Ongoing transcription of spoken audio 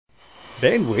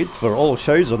Bandwidth for all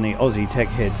shows on the Aussie Tech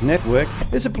Heads network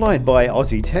is supplied by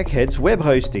Aussie Tech Heads Web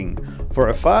Hosting. For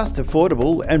a fast,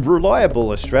 affordable and reliable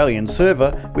Australian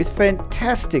server with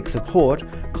fantastic support,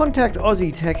 contact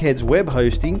Aussie Tech Heads Web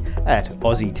Hosting at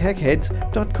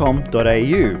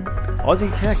aussietechheads.com.au.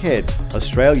 Aussie Tech Heads,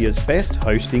 Australia's best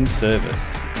hosting service.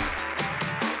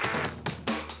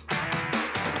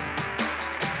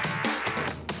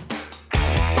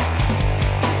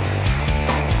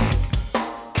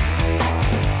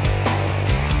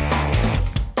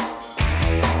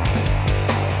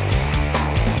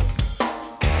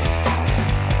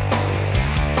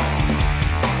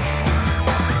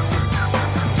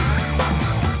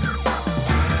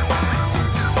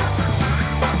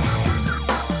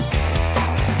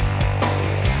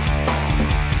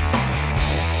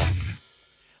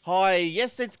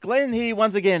 Yes, it's Glenn here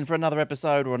once again for another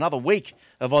episode or another week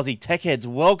of Aussie Tech Heads.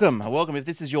 Welcome. Welcome. If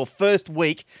this is your first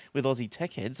week with Aussie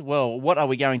Tech Heads, well, what are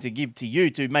we going to give to you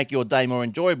to make your day more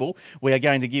enjoyable? We are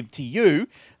going to give to you,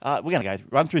 we're going to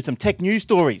run through some tech news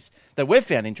stories that we've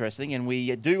found interesting, and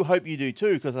we do hope you do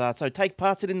too. So take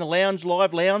part, sit in the lounge,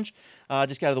 live lounge.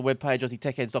 Just go to the webpage,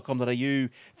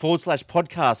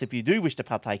 aussietechheads.com.au/podcast if you do wish to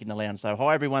partake in the lounge. So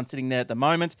hi, everyone sitting there at the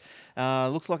moment.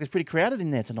 Looks like it's pretty crowded in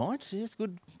there tonight. Yes,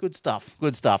 good stuff.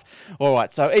 Good stuff. All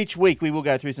right, so each week we will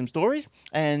go through some stories,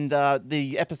 and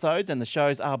the episodes and the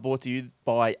shows are brought to you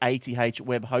by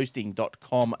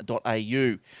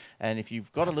athwebhosting.com.au. And if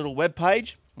you've got a little web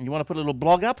page and you want to put a little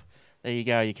blog up, there you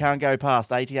go. You can't go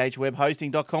past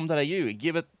athwebhosting.com.au.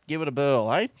 Give it a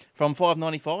burl, eh? From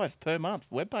 $5.95 per month,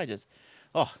 web pages.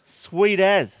 Oh, sweet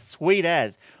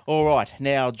as. All right,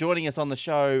 now joining us on the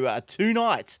show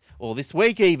tonight, or this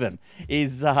week even,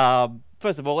 is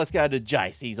first of all, let's go to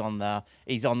Jace. He's on the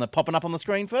popping up on the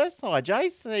screen first. Hi,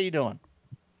 Jace. How you doing?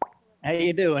 How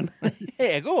you doing?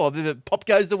 Yeah, good. Pop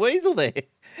goes the weasel there.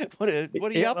 What are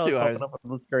you up to? Popping up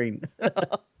on the screen.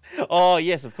 Oh,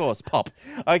 yes, of course. Pop.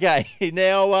 Okay,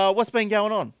 now what's been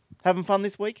going on? Having fun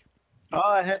this week? Oh,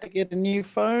 I had to get a new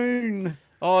phone.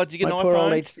 Oh, did you get an iPhone? My poor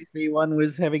old HTC One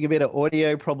was having a bit of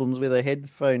audio problems with the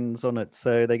headphones on it,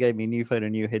 so they gave me a new phone, a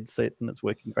new headset, and it's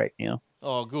working great now.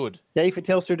 Oh, good. Yay for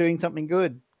Telstra doing something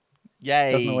good.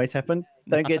 Yay. Doesn't always happen.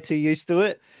 Don't get too used to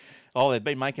it. Oh, they've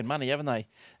been making money, haven't they?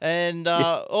 And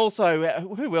also,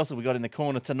 who else have we got in the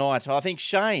corner tonight? I think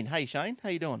Shane. Hey, Shane, how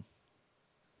you doing?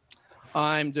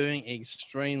 I'm doing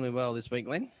extremely well this week,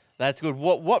 Len. That's good.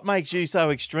 What makes you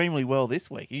so extremely well this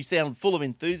week? You sound full of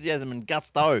enthusiasm and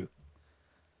gusto.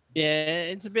 Yeah,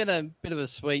 it's a bit of a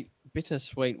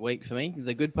bittersweet week for me.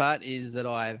 The good part is that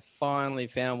I finally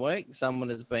found work. Someone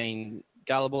has been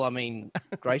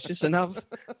gracious enough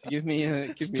to give me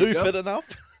a job. Stupid enough.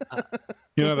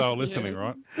 You know they were listening,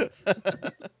 right?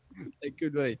 It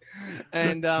could be.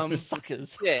 And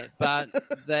suckers. Yeah, but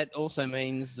that also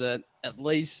means that at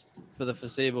least for the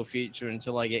foreseeable future,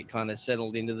 until I get kind of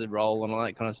settled into the role and all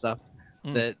that kind of stuff,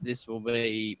 that this will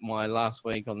be my last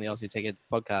week on the Aussie Tech Heads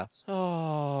podcast.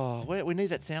 Oh, we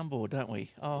need that soundboard, don't we?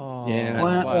 Oh,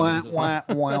 yeah.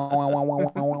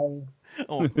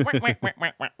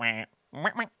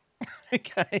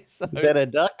 Okay, so is that a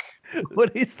duck?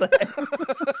 What is that?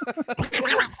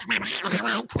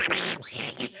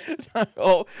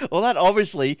 Well, that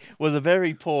obviously was a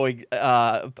very poor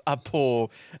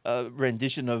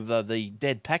rendition of the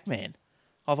dead Pac-Man.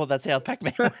 I thought that's how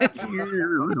Pac-Man went.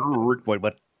 Wait,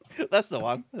 what? That's the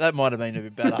one. That might have been a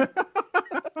bit better.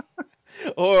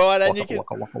 All right, and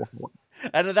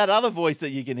and that other voice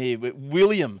that you can hear,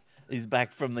 William is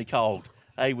back from the cold.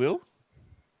 Hey, Will.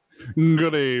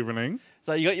 Good evening.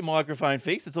 So you got your microphone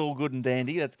fixed. It's all good and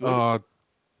dandy. That's good.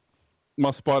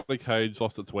 My spider cage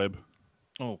lost its web.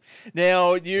 Oh,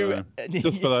 now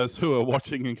just for those who are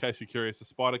watching, in case you're curious, a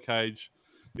spider cage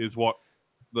is what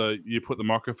you put the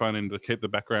microphone in to keep the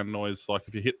background noise. Like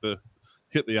if you hit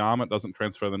the arm, it doesn't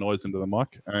transfer the noise into the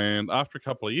mic. And after a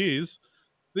couple of years,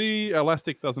 the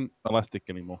elastic doesn't elastic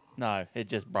anymore. No, it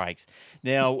just breaks.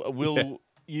 Now, Will,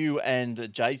 you and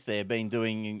Jace there been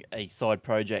doing a side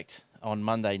project on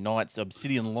Monday nights,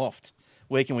 Obsidian Loft.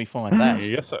 Where can we find that?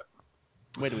 Yes, sir.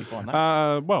 Where do we find that?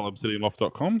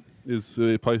 Obsidianloft.com is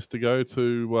the place to go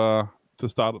to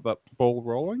start that ball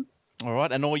rolling. All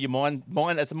right, and all your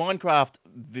it's a Minecraft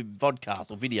vodcast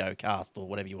or video cast or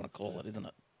whatever you want to call it, isn't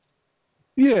it?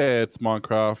 Yeah, it's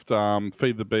Minecraft,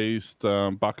 Feed the Beast,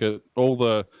 Bucket, all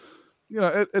the,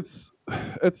 it's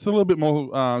a little bit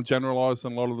more generalized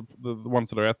than a lot of the ones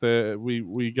that are out there.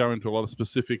 We go into a lot of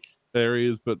specific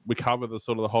areas, but we cover the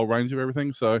sort of the whole range of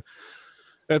everything. So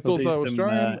it's also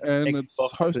Australian and it's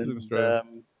hosted in Australia.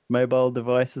 Mobile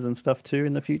devices and stuff too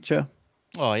in the future.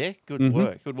 Oh yeah, good Mhm.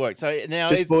 work, good work. So now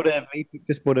Just it's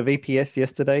bought a VPS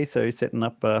yesterday, so setting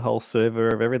up a whole server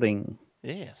of everything.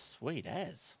 yeah, sweet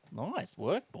as nice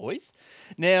work, boys.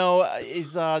 Now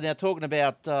is now talking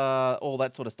about all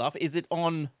that sort of stuff. Is it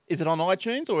on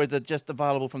iTunes or is it just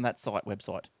available from that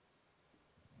website?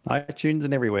 iTunes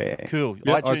and everywhere. Cool.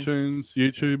 Yeah, iTunes. iTunes,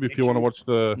 YouTube. If you want to watch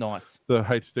the Nice.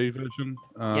 HD version,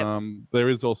 there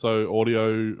is also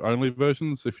audio only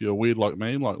versions. If you're weird like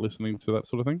me, like listening to that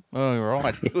sort of thing. All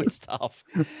right, good stuff.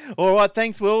 All right,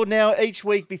 thanks, Will. Now, each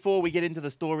week before we get into the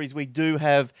stories, we do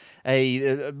have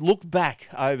a look back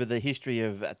over the history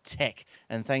of tech.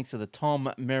 And thanks to the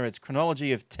Tom Merritt's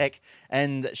Chronology of Tech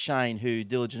and Shane, who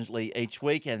diligently each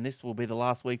week, and this will be the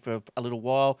last week for a little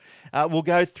while, we'll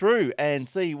go through and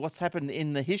see what's happened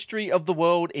in the history of the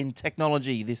world in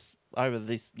technology this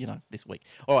week.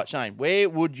 All right, Shane, where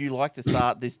would you like to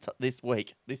start this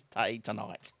week, this day,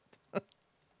 tonight?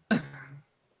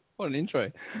 What an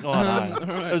intro. Oh, no.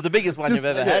 Alright. It was the biggest one you've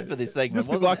ever had for this segment, Just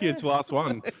be wasn't lucky it? it's the last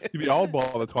one. You'd be old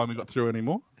by the time we got through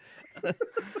anymore.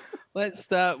 Let's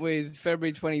start with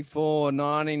February 24,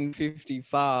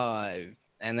 1955.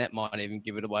 And that might even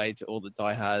give it away to all the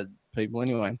diehard people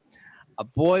anyway. A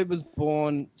boy was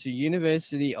born to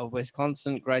University of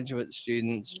Wisconsin graduate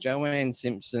students Joanne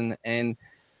Simpson and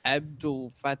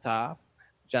Abdul Fattah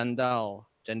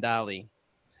Jandali.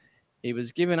 He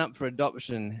was given up for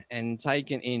adoption and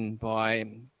taken in by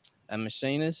a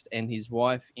machinist and his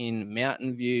wife in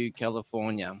Mountain View,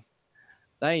 California.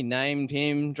 They named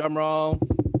him, drumroll,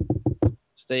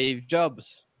 Steve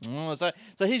Jobs. Oh, so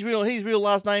his real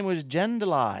last name was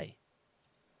Jandalai.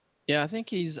 Yeah, I think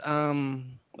he's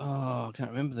I can't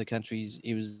remember the country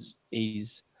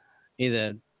he's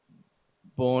either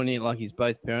born in, like his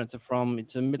both parents are from.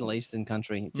 It's a Middle Eastern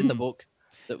country. It's in the book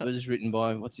that was written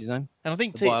by what's his name? And I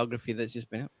think The biography that's just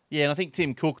been out. Yeah, and I think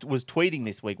Tim Cook was tweeting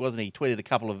this week, wasn't he? He tweeted a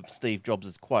couple of Steve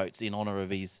Jobs' quotes in honor of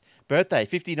his birthday,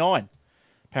 59,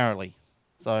 apparently.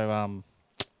 So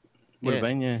Would have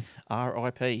been, yeah.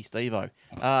 R.I.P. Steve-O.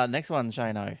 Next one,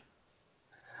 Shane-O.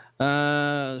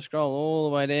 Scroll all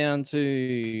the way down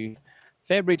to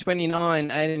February 29,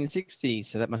 1860.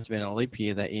 So that must have been a leap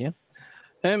year that year.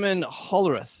 Herman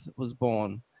Hollerith was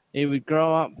born. He would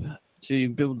grow up to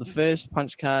build the first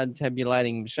punch card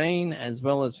tabulating machine, as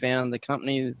well as found the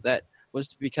company that was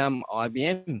to become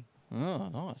IBM. Oh,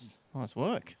 nice. Nice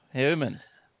work. Herman.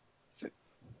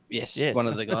 Yes, Yes. one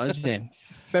of the guys, yeah.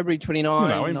 February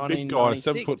 29, You know, him, big guy,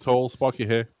 7 foot tall, spiky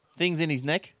hair. Things in his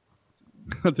neck.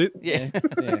 That's it. Yeah.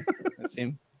 Yeah, that's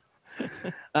him.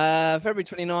 February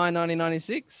 29,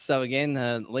 1996. So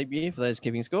again, leap year for those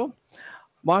keeping score.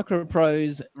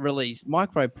 Microprose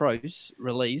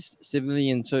released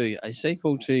Civilian 2, a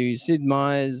sequel to Sid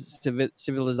Meier's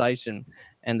Civilization,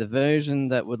 and the version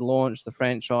that would launch the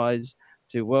franchise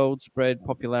to world-spread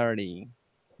popularity.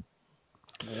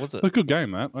 What was it? It's a good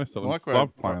game, that. I used to Micro-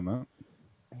 love playing that.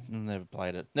 Never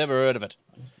played it. Never heard of it.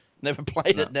 Never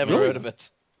played it. Never Really? heard of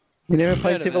it. You never Heard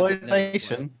played of it, never played.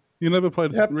 Civilization? You never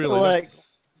played You're up to really. like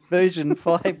version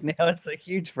 5 now. It's a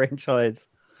huge franchise.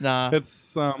 Nah.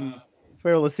 It's It's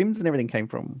where all the Sims and everything came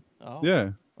from. Oh.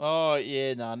 yeah. Oh,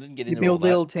 yeah. No, I didn't get You into all build that.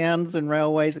 little towns and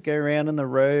railways that go around in the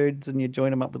roads, and you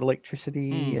join them up with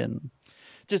electricity. And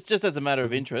Just as a matter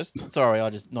of interest. Sorry, I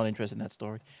just not interested in that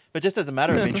story. But just as a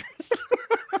matter of interest.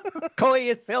 call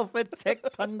yourself a tech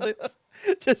pundit.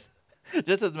 just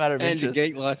as a matter of And your interest.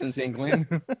 geek licensing, Glenn.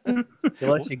 You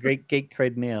like your Greek geek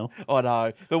cred now. I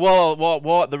know. But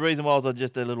while the reason why I was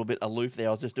just a little bit aloof there,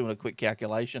 I was just doing a quick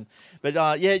calculation. But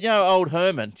yeah, you know, old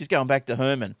Herman, just going back to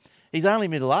Herman, he's only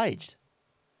middle-aged.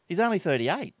 He's only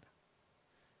 38.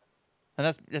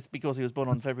 And that's because he was born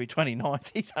on February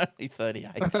 29th. He's only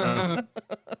 38. So.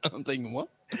 I'm thinking, what?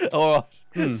 All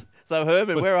right. So,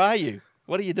 Herman, where are you?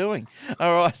 What are you doing?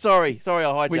 All right. Sorry, I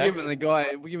hijacked. We're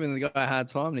giving the guy a hard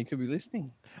time, and he could be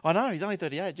listening. I know, he's only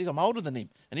 38. Jeez, I'm older than him.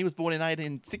 And he was born in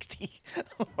 1860.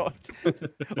 All right.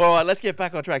 All right, let's get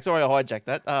back on track. Sorry, I hijacked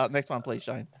that. Next one, please,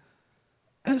 Shane.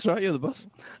 That's right, you're the boss.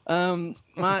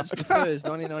 March the 1st,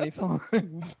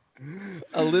 1995.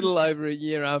 A little over a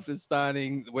year after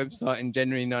starting the website in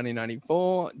January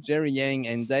 1994, Jerry Yang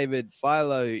and David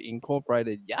Philo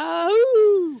incorporated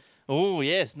Yahoo! Oh,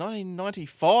 yes,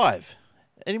 1995.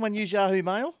 Anyone use Yahoo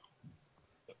Mail?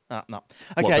 No.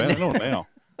 Okay. What, not now.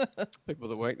 People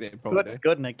that work there probably do.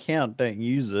 Got an account, don't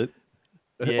use it.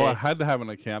 Yeah. Well, I had to have an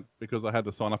account because I had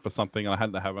to sign up for something and I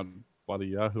had to have a bloody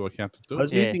Yahoo account to I do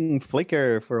was it. Yeah. using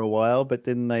Flickr for a while, but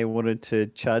then they wanted to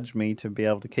charge me to be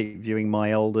able to keep viewing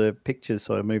my older pictures,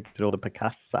 so I moved it all to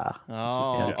Picasa.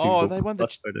 Oh, they want the.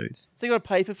 photos. So you got to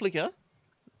pay for Flickr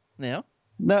now?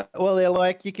 No, well, they're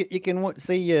like you can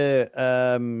see your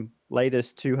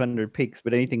latest 200 pics,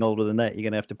 but anything older than that, you're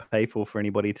going to have to pay for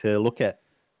anybody to look at.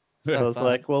 So I was fun.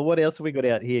 like, well, what else have we got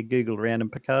out here? Googled around,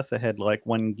 and Picasa had like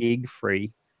 1 gig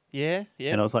free. Yeah,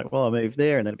 yeah. And I was like, well, I moved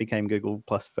there, and then it became Google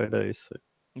Plus Photos. So.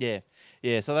 Yeah,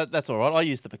 yeah. So that's all right. I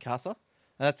use the Picasa, and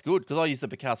that's good because I use the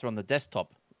Picasa on the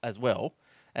desktop as well,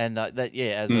 and that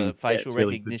as a facial it's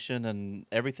really recognition and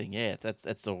everything. Yeah,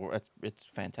 it's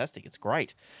fantastic. It's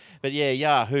great. But yeah,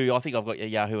 Yahoo. I think I've got a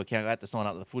Yahoo account. I had to sign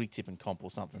up to the Footy Tip and Comp or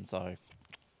something. So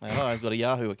I've got a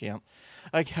Yahoo account.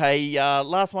 Okay,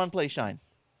 last one, please, Shane.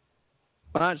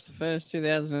 March the 1st,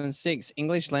 2006,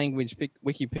 English language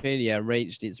Wikipedia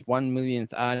reached its 1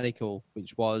 millionth article,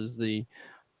 which was the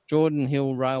Jordan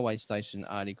Hill Railway Station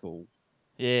article.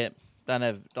 Yeah, I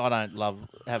don't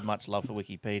have much love for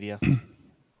Wikipedia.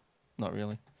 Not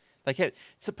really.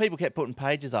 People kept putting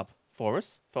pages up for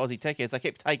us, for Aussie Tech Heads. They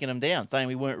kept taking them down, saying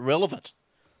we weren't relevant.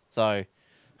 So,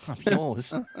 I'm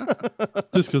yours.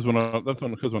 Just because we're not. That's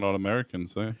not because we're not American.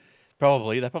 So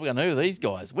Probably. They're probably going to know these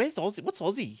guys. Where's Aussie? What's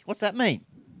Aussie? What's that mean?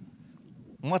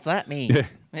 What's that mean?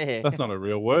 Yeah, that's not a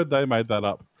real word. They made that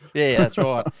up. Yeah, that's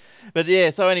right. But yeah,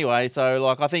 so anyway,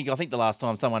 I think the last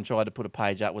time someone tried to put a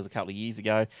page up was a couple of years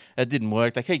ago. It didn't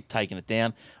work. They keep taking it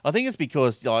down. I think it's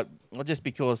because just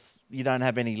because you don't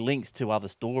have any links to other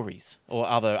stories or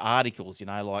other articles.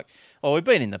 We've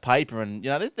been in the paper, and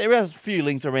there are a few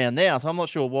links around now. So I'm not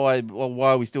sure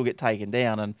why we still get taken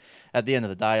down. And at the end of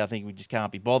the day, I think we just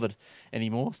can't be bothered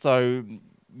anymore. So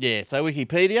yeah, so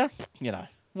Wikipedia,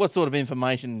 what sort of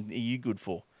information are you good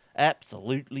for?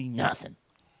 Absolutely nothing.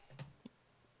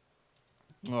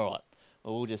 All right.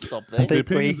 Well, we'll just stop there. I think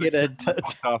we hit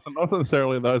not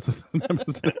necessarily those.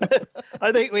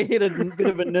 I think we hit a bit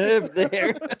of a nerve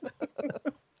there.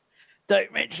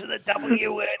 Don't mention the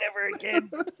W word ever again.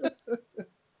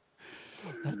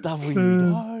 W,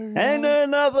 no. And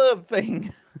another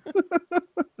thing.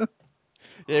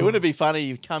 Yeah, wouldn't it be funny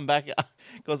you come back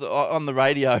because on the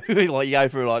radio, you go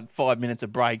through 5 minutes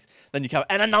of breaks, then you come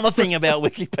and another thing about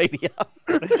Wikipedia.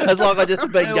 It's like I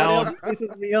just been going.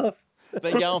 Pisses me off.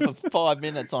 Been going for 5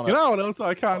 minutes on it. You know what else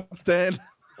I can't stand?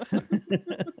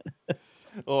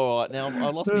 All right, now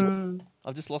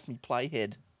I've just lost my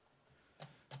playhead.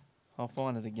 I'll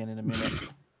find it again in a minute.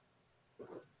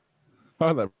 I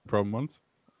had that problem once.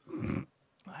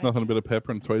 Nothing but a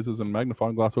pepper and tweezers and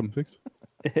magnifying glass wouldn't fix.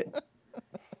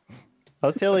 I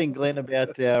was telling Glenn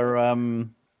about our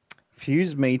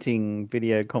Fuse meeting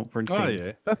video conferencing. Oh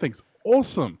yeah, that thing's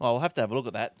awesome. Well, we'll have to have a look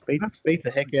at that. Beats the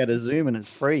heck out of Zoom, and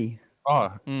it's free.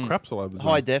 Oh, craps all over Zoom.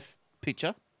 High def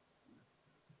picture.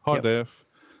 High def.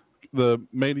 The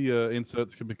media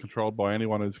inserts can be controlled by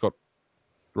anyone who's got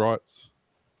rights.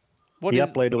 You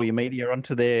upload all your media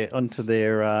onto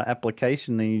their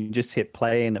application, and you just hit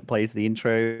play, and it plays the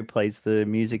intro, plays the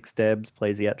music stabs,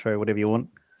 plays the outro, whatever you want.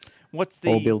 What's the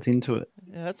all built into it?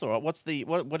 Yeah, that's all right. What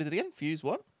is it again? Fuse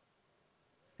what?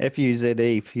 FUZE,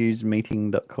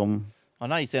 fusemeeting.com. I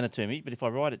know you sent it to me, but if I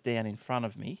write it down in front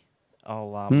of me,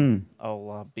 I'll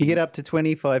You get up to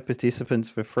 25 participants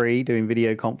for free doing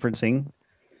video conferencing,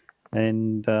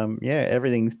 and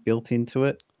everything's built into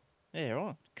it. Yeah,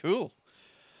 right. Cool.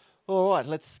 All right,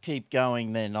 let's keep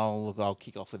going then. I'll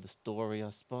kick off with the story, I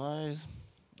suppose.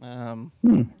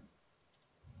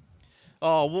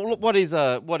 Oh, well, what is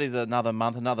another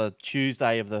month, another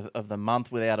Tuesday of the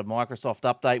month without a Microsoft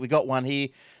update? We got one here,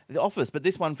 the Office, but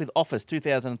this one for the Office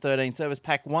 2013 Service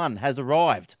Pack 1 has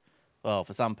arrived. Well,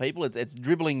 for some people, it's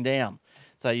dribbling down.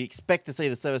 So you expect to see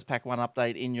the Service Pack 1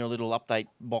 update in your little update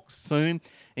box soon.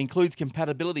 Includes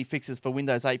compatibility fixes for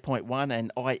Windows 8.1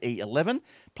 and IE 11,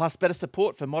 plus better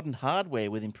support for modern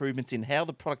hardware with improvements in how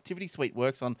the productivity suite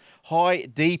works on high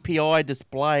DPI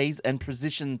displays and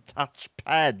precision touch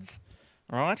pads.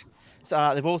 Right?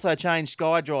 So they've also changed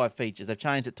SkyDrive features. They've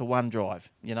changed it to OneDrive,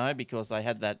 because they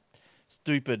had that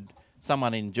stupid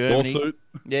someone in Germany. Lawsuit.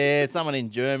 Yeah, someone in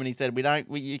Germany said you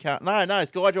can't. No,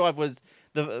 SkyDrive was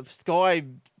the Sky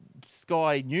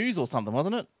News or something,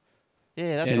 wasn't it?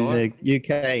 Yeah, that's right. In the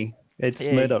UK, it's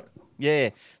Murdoch.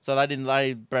 Yeah, so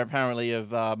they apparently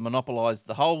have monopolised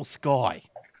the whole Sky.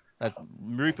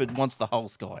 Rupert wants the whole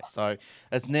Sky. So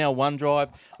it's now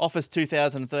OneDrive. Office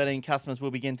 2013 customers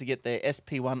will begin to get their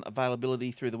SP1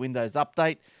 availability through the Windows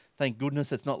update. Thank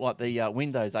goodness it's not like the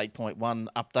Windows 8.1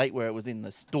 update where it was in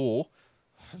the store.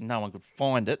 No one could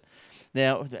find it.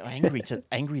 Now,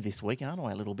 angry this week, aren't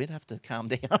I, a little bit? Have to calm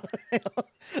down.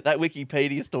 That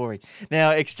Wikipedia story.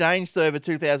 Now, Exchange Server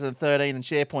 2013 and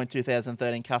SharePoint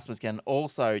 2013 customers can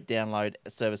also download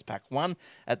Service Pack 1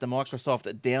 at the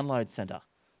Microsoft Download Center.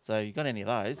 So you got any of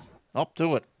those? Up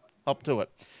to it.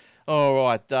 All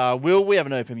right, Will, we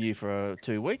haven't heard from you for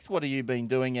 2 weeks. What have you been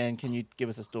doing, and can you give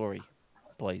us a story,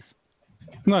 please?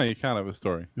 No, you can't have a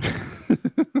story.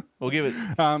 We'll give it.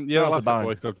 Yeah, throw the us a last couple bone. of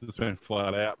weeks I've just been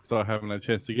flat out, so I haven't had a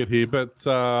chance to get here. But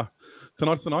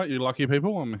tonight's the night, you lucky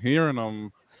people. I'm here and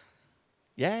I'm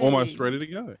Yeah. almost ready to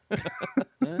go.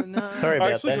 No. Sorry I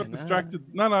about actually that. got distracted.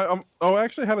 No, I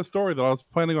actually had a story that I was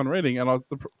planning on reading, and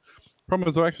the problem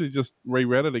is I actually just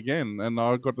reread it again, and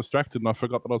I got distracted and I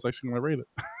forgot that I was actually going to read it.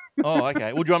 Oh,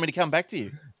 okay. Well, do you want me to come back to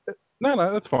you? No,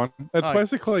 that's fine. It's Oh.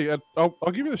 basically,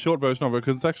 I'll give you the short version of it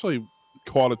because it's actually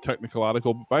quite a technical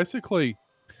article. But basically,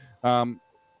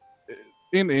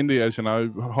 in India, as you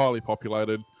know, highly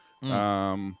populated.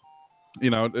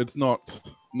 It's not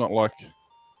like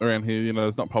around here.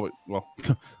 There's not public. Well,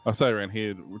 I say around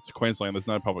here, it's Queensland. There's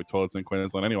no public toilets in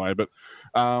Queensland anyway. But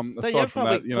Don't you aside have from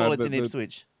public that, toilets in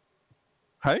Ipswich?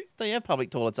 Hey. Don't you have public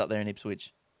toilets up there in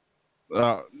Ipswich?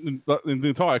 In the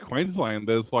entire Queensland,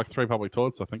 there's like 3 public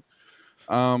toilets, I think.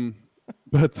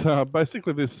 But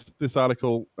basically, this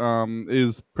article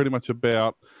is pretty much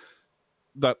about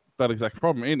that exact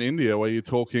problem in India, where you're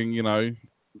talking,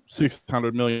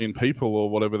 600 million people or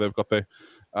whatever they've got there,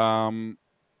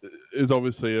 is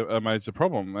obviously a major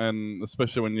problem, and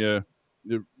especially when you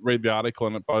read the article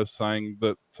and it both saying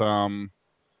that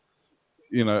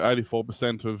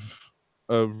 84%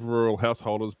 of rural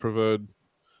householders preferred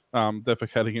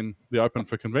defecating in the open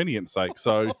for convenience sake.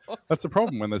 So that's a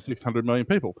problem when there's 600 million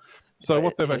people. So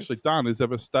what they've actually done is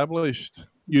they've established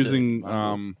using,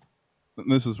 and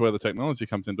this is where the technology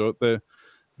comes into it,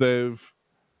 they've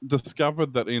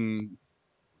discovered that in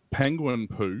penguin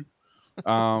poo,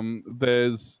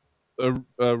 there's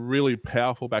a really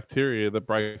powerful bacteria that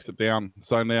breaks it down.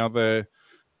 So now they're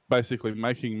basically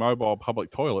making mobile public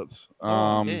toilets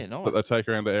that they take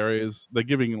around to areas. They're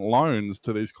giving loans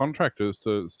to these contractors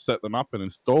to set them up and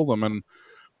install them, and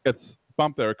it's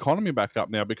bumped their economy back up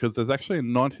now because there's actually a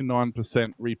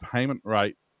 99% repayment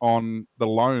rate on the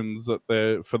loans that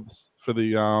they're for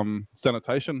the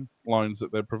sanitation loans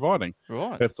that they're providing.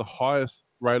 Right. It's the highest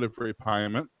rate of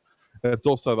repayment. It's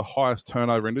also the highest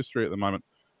turnover industry at the moment.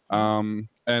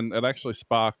 And it actually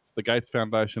sparked the Gates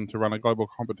Foundation to run a global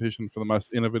competition for the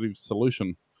most innovative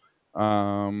solution.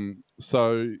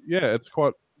 So yeah, it's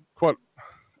quite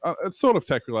it's sort of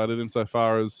tech related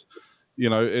insofar as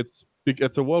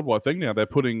it's a worldwide thing now. They're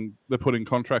putting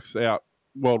contracts out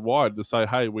worldwide to say,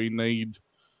 hey, we need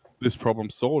this problem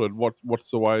sorted. What's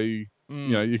the way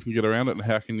you can get around it, and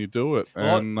how can you do it?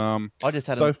 And I just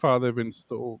had so far they've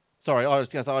installed. Sorry, I was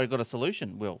going to say I got a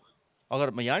solution. Will, I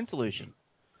got my own solution.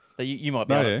 That you might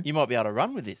be you might be able to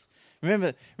run with this.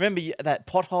 Remember that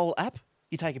pothole app?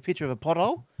 You take a picture of a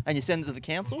pothole and you send it to the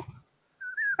council,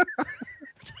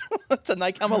 and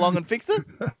they come along and fix it.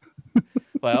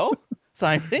 Well,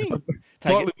 same thing.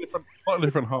 Slightly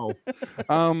different hole.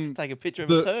 Take a picture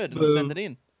of a turd and send it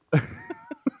in.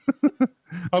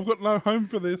 I've got no home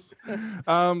for this.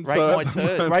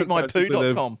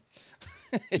 RateMyPoo.com.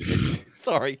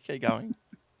 Sorry, keep going.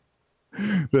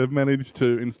 They've managed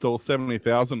to install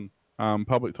 70,000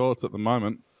 public toilets at the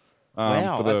moment.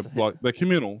 Wow, for the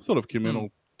communal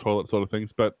toilet sort of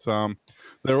things, but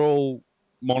they're all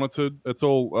monitored. It's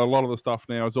all a lot of the stuff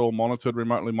now is all monitored,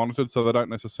 remotely monitored, so they don't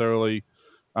necessarily,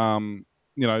 So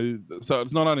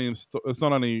it's not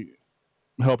only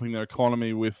helping their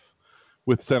economy with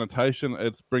sanitation.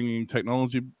 It's bringing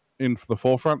technology in for the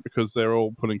forefront because they're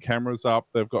all putting cameras up.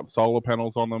 They've got solar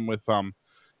panels on them with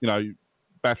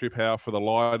battery power for the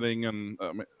lighting and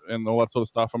all that sort of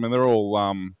stuff. I mean, they're all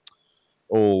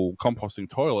composting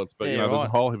toilets, but there's a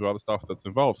whole heap of other stuff that's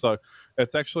involved. So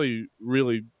it's actually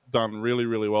really done really,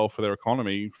 really well for their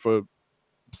economy for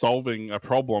solving a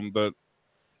problem that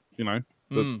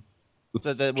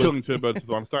that's killing 2 birds with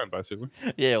 1 stone, basically.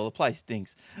 Yeah, well, the place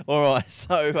stinks. All right,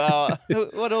 so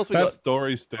what else we got? That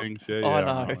story stinks. Yeah, I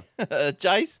know.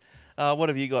 Jace, what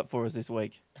have you got for us this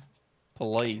week?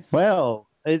 Please. Well,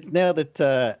 it's now that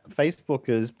Facebook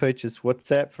has purchased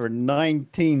WhatsApp for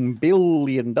 $19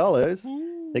 billion.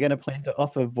 They're going to plan to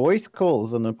offer voice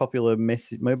calls on a popular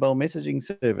mobile messaging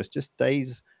service just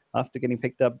days after getting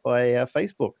picked up by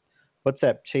Facebook.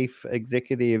 WhatsApp chief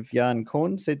executive Jan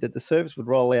Korn said that the service would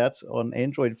roll out on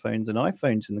Android phones and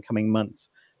iPhones in the coming months.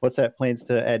 WhatsApp plans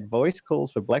to add voice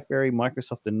calls for BlackBerry,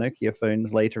 Microsoft, and Nokia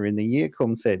phones later in the year,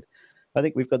 Korn said. I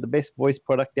think we've got the best voice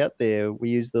product out there. We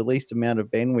use the least amount of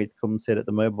bandwidth, Korn said at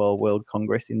the Mobile World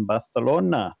Congress in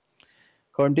Barcelona.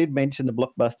 Korn did mention the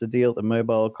blockbuster deal at the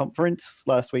mobile conference.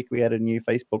 Last week we had a new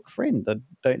Facebook friend. I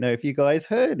don't know if you guys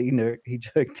heard. He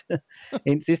joked.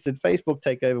 He insisted Facebook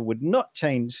takeover would not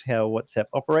change how WhatsApp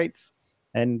operates.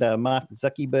 And Mark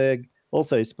Zuckerberg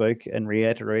also spoke and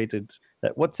reiterated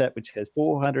that WhatsApp, which has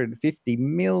 450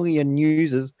 million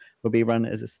users, will be run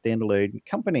as a standalone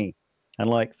company.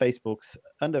 Unlike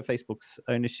under Facebook's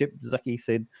ownership, Zucky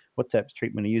said WhatsApp's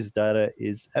treatment of user data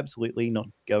is absolutely not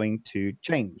going to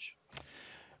change.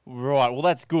 Right. Well,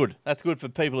 that's good. That's good for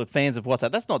people who are fans of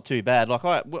WhatsApp. That's not too bad. Like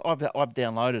I've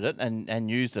downloaded it and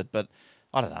used it, but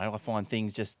I don't know. I find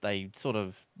things they sort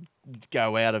of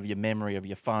go out of your memory of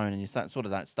your phone, and you sort of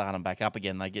don't start them back up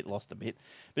again. They get lost a bit.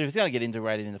 But if it's going to get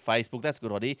integrated into Facebook, that's a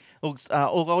good idea. Look, I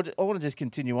want to just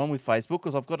continue on with Facebook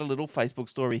because I've got a little Facebook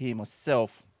story here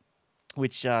myself,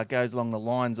 which goes along the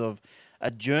lines of a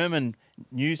German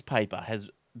newspaper has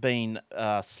been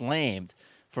slammed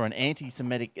for an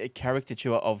anti-Semitic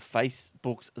caricature of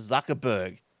Facebook's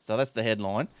Zuckerberg. So that's the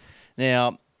headline.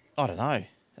 Now, I don't know.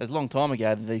 It was a long time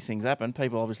ago that these things happen.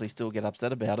 People obviously still get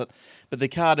upset about it. But the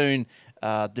cartoon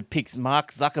depicts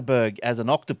Mark Zuckerberg as an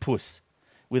octopus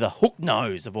with a hook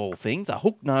nose, of all things, a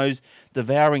hook nose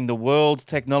devouring the world's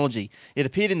technology. It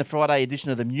appeared in the Friday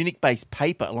edition of the Munich-based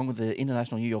paper, along with the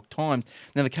International New York Times.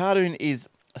 Now, the cartoon is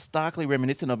starkly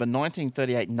reminiscent of a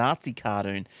 1938 Nazi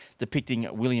cartoon depicting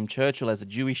William Churchill as a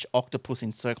Jewish octopus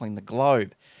encircling the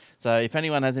globe. So if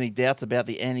anyone has any doubts about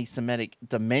the anti-Semitic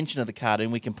dimension of the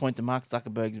cartoon, we can point to Mark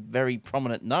Zuckerberg's very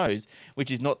prominent nose, which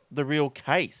is not the real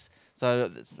case.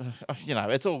 So,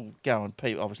 it's all going.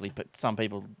 Obviously, some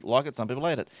people like it, some people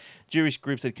hate it. Jewish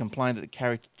groups had complained that the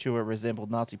caricature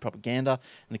resembled Nazi propaganda,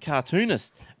 and the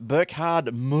cartoonist,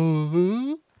 Burkhard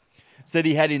Moe, said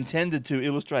he had intended to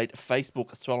illustrate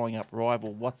Facebook swallowing up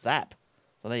rival WhatsApp.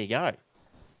 So there you go.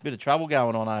 Bit of trouble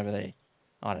going on over there.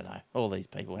 I don't know. All these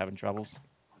people having troubles.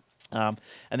 And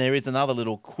there is another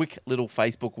quick little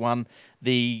Facebook one.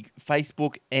 The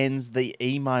Facebook ends the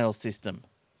email system.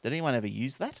 Did anyone ever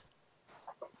use that?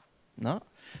 No?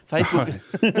 Facebook.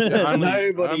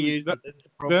 Nobody used it. It's a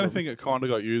The problem. only thing it kind of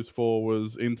got used for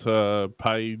was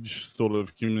inter-page sort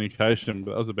of communication,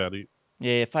 but that was about it.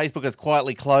 Yeah, Facebook has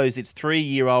quietly closed its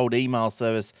 3-year-old email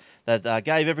service that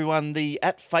gave everyone the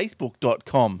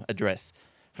 @facebook.com address.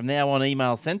 From now on,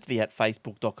 emails sent to the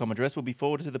 @facebook.com address will be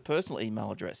forwarded to the personal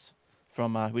email address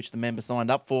from which the member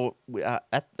signed up for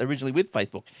originally with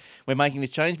Facebook. We're making this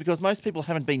change because most people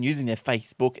haven't been using their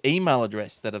Facebook email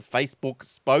address instead of Facebook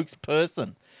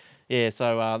spokesperson. Yeah,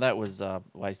 so that was a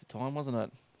waste of time, wasn't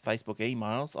it? Facebook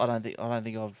emails. I don't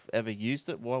think I've ever used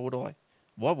it. Why would I?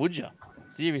 Why would you?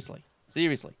 Seriously.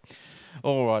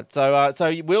 All right.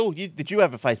 So, Will, did you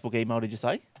have a Facebook email? Did you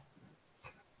say?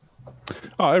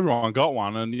 Oh, everyone got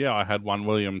one, and yeah, I had one,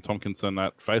 William Tompkinson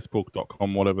at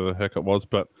facebook.com, whatever the heck it was.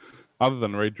 But other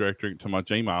than redirecting to my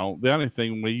Gmail, the only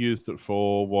thing we used it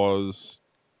for was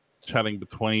chatting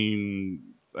between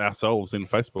ourselves in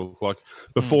Facebook. Like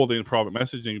before the private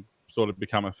messaging sort of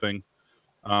become a thing,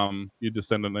 you just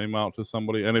send an email to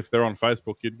somebody, and if they're on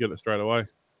Facebook, you'd get it straight away.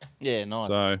 Yeah, nice.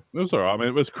 So it was all right. I mean,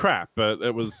 it was crap, but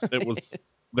it was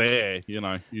there. You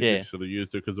Yeah. should have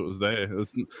used it because it was there.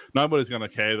 Nobody's going to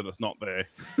care that it's not there.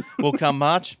 Well, come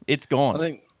March, it's gone. I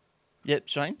think Yep,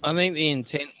 Shane? I think the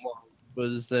intent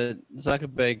was that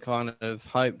Zuckerberg kind of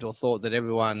hoped or thought that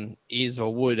everyone is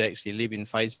or would actually live in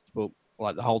Facebook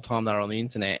like the whole time they're on the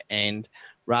internet, and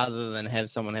rather than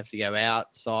have someone have to go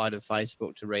outside of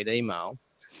Facebook to read email,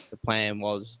 the plan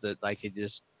was that they could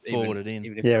just Forward it in.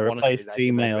 Even if Yeah, they wanted replace to, they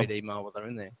could Gmail. read email while they're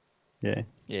in there. Yeah,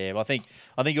 Yeah, well, I think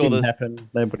all didn't the happen.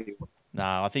 Nobody.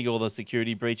 I think all the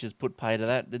security breaches put pay to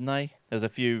that, didn't they? There's a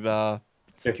few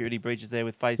security breaches there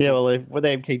with Facebook. Yeah, well,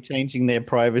 they keep changing their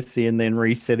privacy and then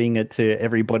resetting it to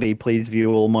everybody. Please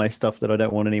view all my stuff that I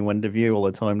don't want anyone to view all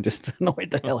the time. Just to annoy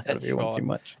the hell out of That's everyone right. too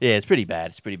much. Yeah, it's pretty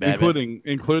bad. Including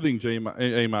Gmail,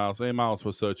 emails. Emails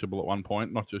were searchable at one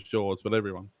point, not just yours, but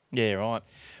everyone's. Yeah, right.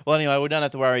 Well, anyway, we don't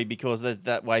have to worry because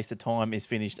that waste of time is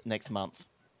finished next month.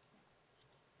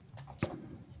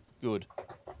 Good.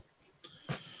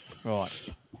 Right.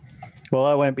 Well,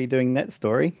 I won't be doing that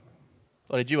story.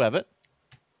 Oh, did you have it?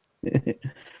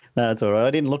 No, it's all right.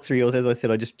 I didn't look through yours. As I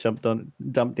said, I just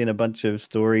dumped in a bunch of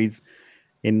stories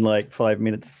in like 5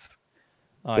 minutes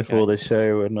before the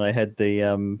show, and I had the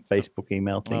Facebook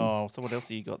email thing. Oh, so what else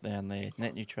have you got down there?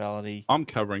 Net neutrality, I'm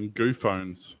covering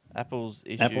Goophones. Apple's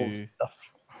issue, Apple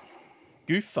stuff.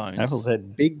 goof phones. Apple's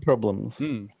had big problems.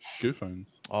 Goophones.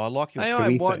 Oh, I like your Hey, Gooey I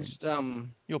phone. watched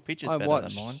your picture's I better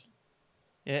watched than mine.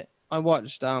 Yeah. I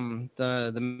watched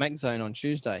the Mac Zone on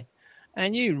Tuesday,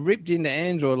 and you ripped into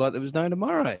Android like there was no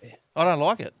tomorrow. I don't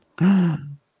like it.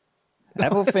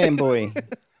 Apple fanboy.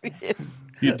 Yes.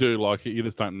 You do like it, you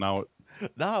just don't know it.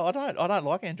 No, I don't. I don't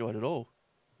like Android at all.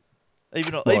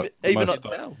 Even on, Right, even most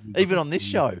on, tell. even on this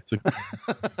show.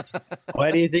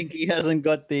 Why do you think he hasn't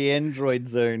got the Android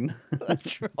zone?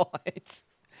 That's right.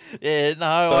 Yeah,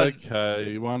 no,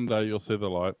 Okay, one day you'll see the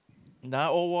light.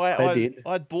 no. Or I I did.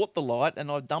 I bought the light and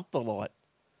I dumped the light.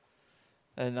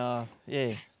 And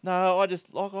yeah, no, I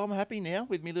just like I'm happy now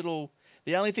with me little.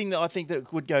 The only thing that I think that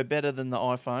could go better than the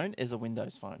iPhone is a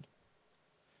Windows phone.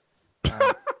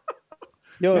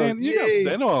 Man, you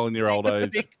got senile in your old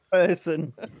age. Big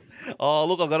person. Oh,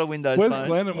 look, I've got a Windows Where's phone.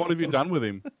 Glenn and what have you done with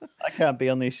him? I can't be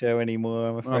on this show anymore,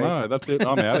 I'm I afraid. know, that's it.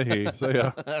 I'm out of here. See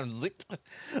ya. I'm zipped.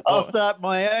 I'll start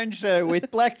my own show with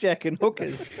blackjack and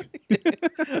hookers.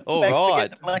 All Back to right,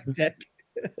 get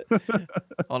the blackjack.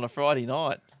 on a Friday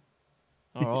night.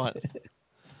 All right.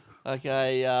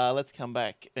 Okay, let's come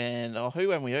back. And who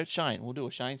haven't we heard? Shane. We'll do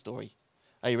a Shane story.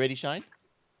 Are you ready, Shane?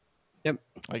 Yep.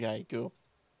 Okay, cool.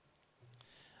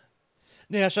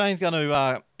 Now, Shane's going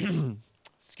to,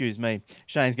 excuse me,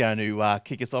 Shane's going to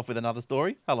kick us off with another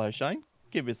story. Hello, Shane.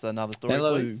 Give us another story,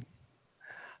 Hello. please.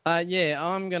 Yeah,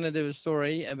 I'm going to do a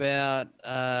story about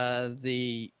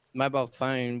the mobile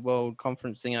phone world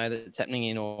conference thing that's happening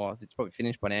in, or it's probably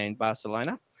finished by now, in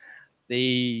Barcelona.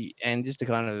 And just to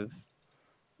kind of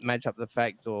match up the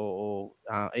fact, or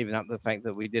even up the fact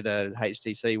that we did a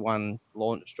HTC One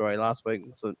launch story last week,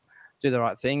 so do the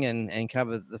right thing and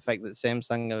cover the fact that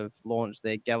Samsung have launched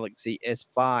their Galaxy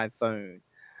S5 phone.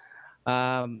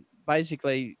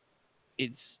 Basically,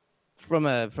 it's from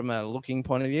a looking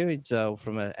point of view, it's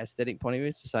from an aesthetic point of view,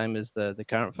 it's the same as the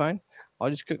current phone.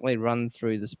 I'll just quickly run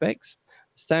through the specs.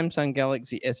 Samsung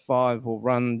Galaxy S5 will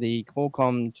run the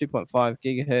Qualcomm 2.5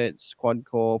 gigahertz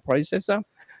quad-core processor,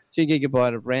 2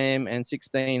 GB of RAM, and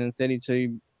 16 and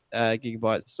 32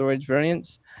 gigabyte storage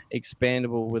variants,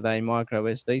 expandable with a micro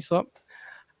SD slot.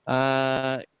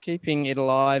 Keeping it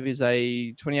alive is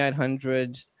a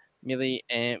 2800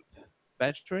 milliamp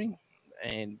battery,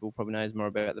 and we'll probably know more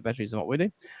about the batteries than what we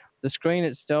do. The screen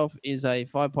itself is a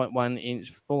 5.1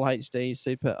 inch full HD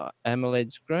Super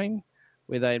AMOLED screen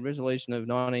with a resolution of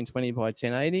 1920 by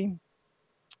 1080.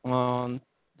 On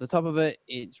the top of it,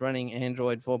 it's running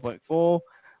Android 4.4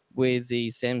 with the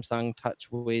Samsung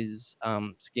TouchWiz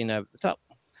skin over the top.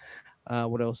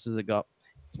 What else has it got?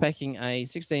 It's packing a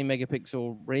 16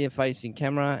 megapixel rear-facing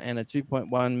camera and a 2.1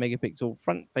 megapixel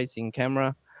front-facing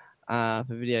camera for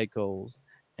video calls,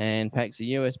 and packs a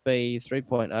USB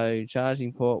 3.0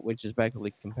 charging port, which is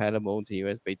backwardly compatible to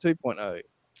USB 2.0.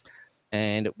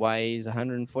 And it weighs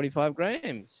 145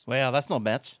 grams. Wow, that's not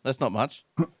much. That's not much.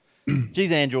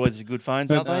 Geez, Androids are good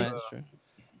phones, aren't they? That's true.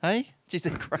 Hey? Geez,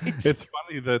 they're great. It's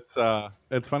funny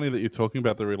that you're talking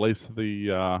about the release of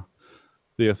the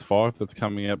S5 that's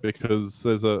coming out, because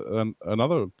there's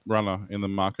another runner in the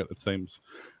market. It seems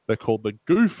they're called the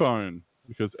Goo phone,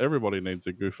 because everybody needs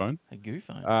a Goo phone. A Goo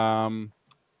phone.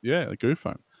 Yeah, a Goo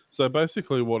phone. So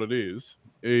basically, what it is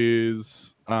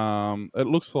it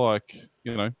looks like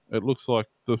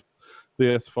the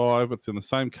S5. It's in the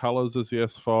same colors as the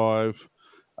S5,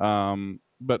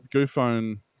 but Goo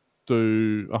phone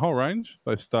do a whole range.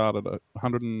 They start at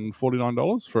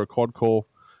 $149 for a quad-core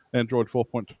Android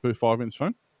 4.25 inch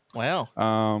phone. Wow.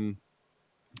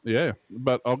 Yeah,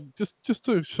 but I'll just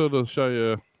to sort of show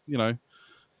you,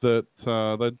 that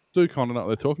they do kind of know what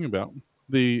they're talking about.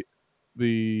 The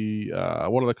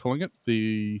what are they calling it?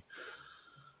 The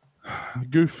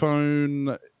Goo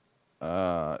phone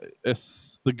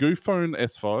the Goo phone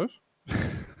S5,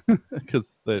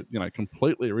 because they're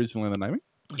completely original in the naming.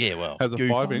 Yeah, well, Has a Goo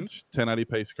 5-inch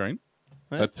 1080p screen,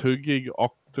 Huh? a 2 gig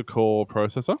octa-core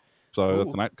processor, so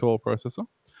that's Ooh. an 8-core processor,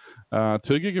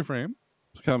 2 gig of RAM,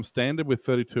 comes standard with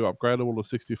 32, upgradable to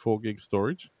 64 gig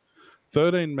storage,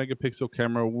 13 megapixel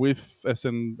camera with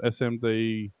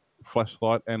SMD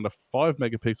flashlight, and a 5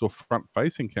 megapixel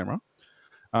front-facing camera,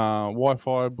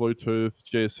 Wi-Fi, Bluetooth,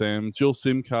 GSM, dual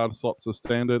SIM card slots are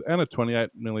standard, and a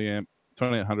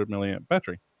 2800 milliamp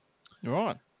battery.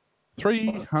 Right.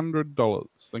 $300.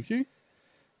 Thank you.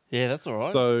 Yeah, that's all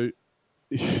right. So,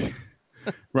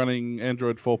 running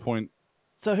Android 4.0.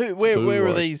 So where are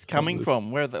like, these coming this-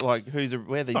 from? Where are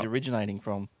where are these originating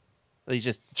from? Are these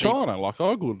just cheap- China, like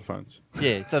iGood phones.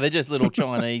 Yeah, so they're just little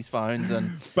Chinese phones,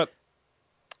 and But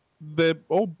they're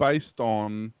all based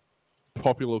on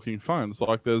popular looking phones.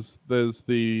 Like there's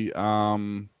the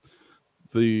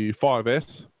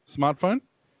 5S smartphone,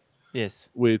 yes,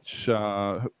 which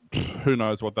who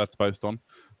knows what that's based on.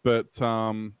 But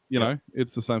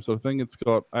it's the same sort of thing. It's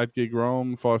got 8 gig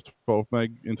ROM, 512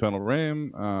 meg internal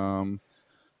RAM.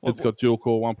 It's got dual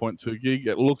core 1.2 gig.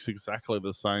 It looks exactly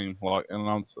the same,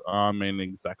 I mean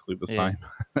exactly the Yeah. same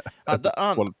as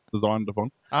what it's designed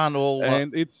upon. aren't all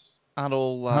And it's Aren't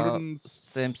all 100 and-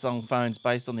 Samsung phones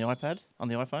based on the iPad, on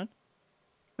the iPhone?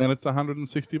 and it's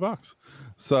 $160.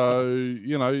 So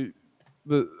Nice.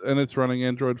 and it's running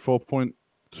Android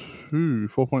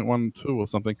 4.12 or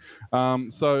something.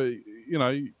 So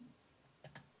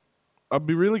I'd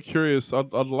be really curious.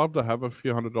 I'd love to have a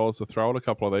few $100 to throw at a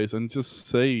couple of these and just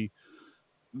see.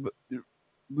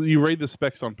 You read the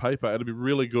specs on paper. It'd be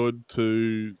really good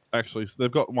to actually. They've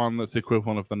got one that's the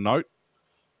equivalent of the Note.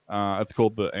 It's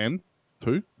called the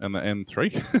N2 and the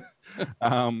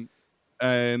N3.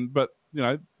 But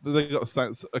they got the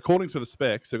same, according to the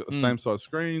specs, they've got the same size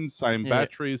screens, same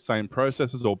batteries, same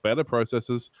processors or better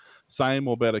processors, same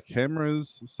or better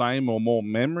cameras, same or more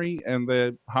memory, and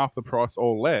they're half the price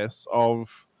or less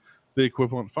of the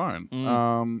equivalent phone.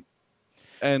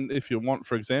 And if you want,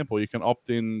 for example, you can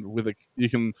opt in you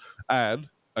can add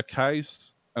a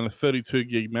case and a 32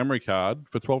 gig memory card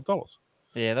for $12.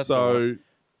 Yeah, that's all right. So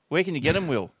Where can you get them,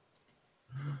 Will?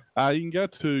 you can go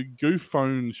to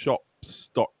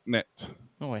goophoneshops.net.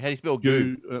 Oh, how do you spell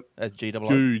goo? That's G-O-O.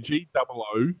 Goo,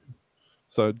 G-O-O.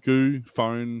 So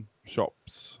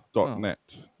goophoneshops.net.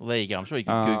 Well, there you go. I'm sure you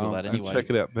can Google that anyway. And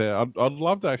check it out there. I'd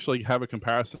love to actually have a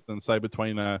comparison, say,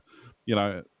 between the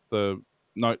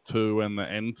Note 2 and the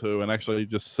N2 and actually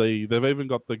just see. They've even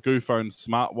got the Goophone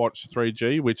Smartwatch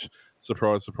 3G, which,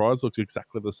 surprise, surprise, looks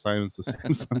exactly the same as the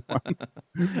Samsung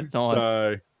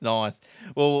one. Nice.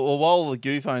 Well, while the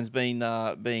Goophone's being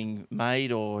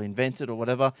made or invented or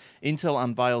whatever, Intel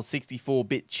unveils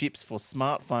 64-bit chips for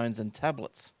smartphones and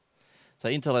tablets. So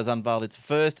Intel has unveiled its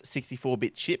first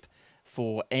 64-bit chip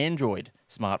for Android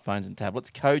smartphones and tablets,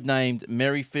 codenamed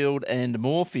Merrifield and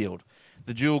Moorfield.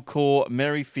 The dual-core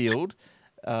Merrifield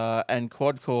and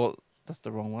quad-core, that's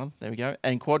the wrong one, there we go,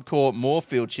 and quad-core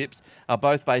Moorfield chips are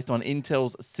both based on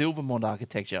Intel's Silvermont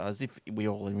architecture, as if we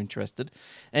all are interested.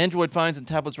 Android phones and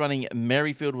tablets running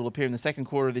Merrifield will appear in the second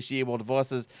quarter of this year, while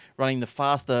devices running the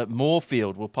faster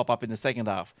Moorfield will pop up in the second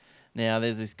half. Now,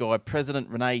 there's this guy, President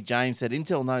Renee James, said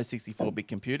Intel knows 64-bit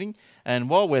computing, and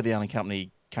while we're the only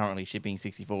company currently shipping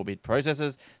 64-bit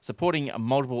processors, supporting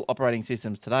multiple operating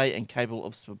systems today and capable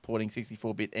of supporting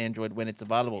 64-bit Android when it's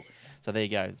available. So there you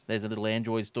go. There's a little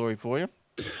Android story for you.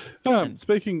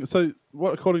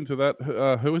 According to that,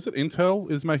 who is it? Intel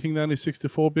is making the only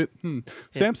 64-bit.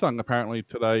 Samsung apparently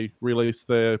today released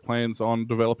their plans on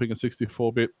developing a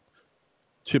 64-bit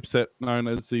chipset known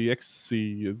as the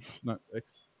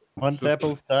Once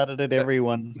Apple started it,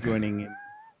 everyone's joining in.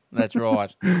 That's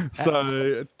right. So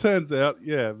it turns out,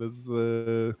 there's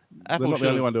they're not the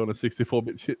only one doing a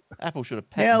 64-bit chip. Apple should have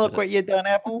patented look what you done,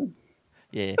 Apple.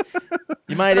 Yeah.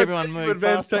 You made everyone move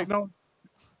advanced faster. technology.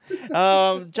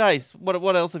 Jace,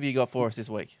 what else have you got for us this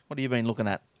week? What have you been looking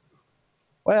at?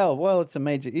 Well, it's a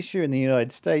major issue in the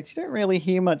United States. You don't really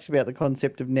hear much about the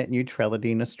concept of net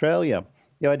neutrality in Australia.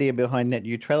 The idea behind net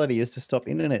neutrality is to stop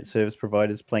internet service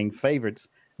providers playing favourites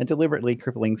and deliberately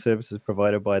crippling services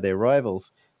provided by their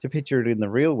rivals. To picture it in the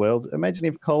real world, imagine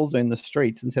if Coles owned the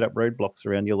streets and set up roadblocks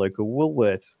around your local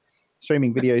Woolworths.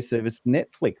 Streaming video service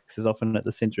Netflix is often at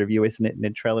the centre of US net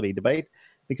neutrality debate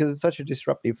because it's such a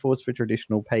disruptive force for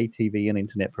traditional pay TV and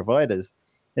internet providers.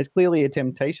 There's clearly a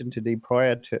temptation to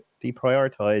deprioritise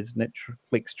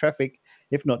Netflix traffic,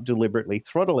 if not deliberately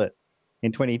throttle it.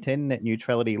 In 2010, net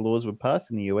neutrality laws were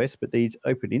passed in the US, but these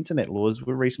open internet laws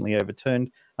were recently overturned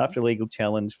after a legal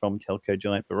challenge from telco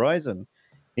giant Verizon.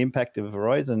 The impact of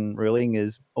Verizon ruling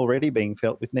is already being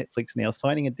felt, with Netflix now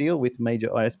signing a deal with major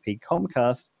ISP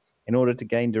Comcast in order to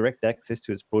gain direct access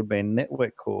to its broadband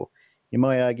network core. You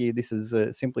might argue this is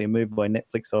simply a move by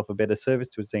Netflix to offer better service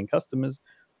to its end customers,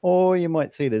 or you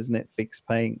might see it as Netflix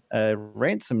paying a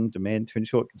ransom demand to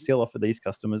ensure it can still offer these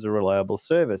customers a reliable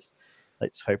service.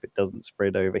 Let's hope it doesn't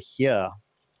spread over here.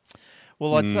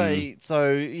 Well, I'd say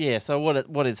so. Yeah. So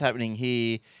what is happening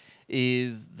here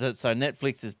is that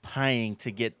Netflix is paying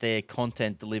to get their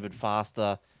content delivered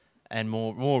faster and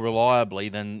more reliably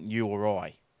than you or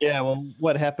I. Yeah, well,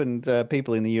 what happened,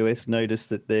 people in the US noticed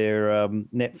that their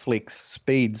Netflix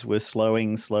speeds were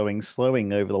slowing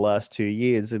over the last 2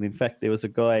 years. And in fact, there was a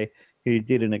guy who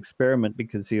did an experiment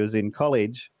because he was in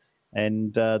college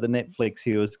and the Netflix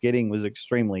he was getting was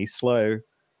extremely slow.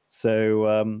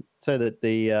 So that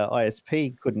the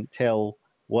ISP couldn't tell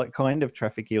what kind of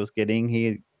traffic he was getting,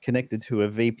 he connected to a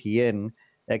VPN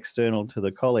external to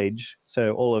the college.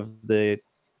 So all of the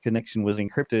connection was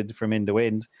encrypted from end to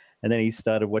end. And then he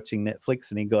started watching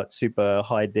Netflix and he got super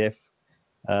high def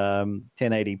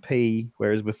 1080p,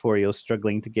 whereas before he was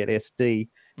struggling to get SD.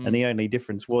 And the only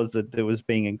difference was that it was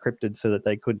being encrypted so that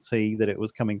they couldn't see that it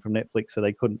was coming from Netflix, so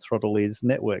they couldn't throttle his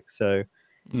network. So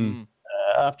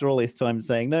after all this time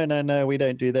saying, no, we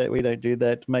don't do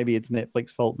that. Maybe it's Netflix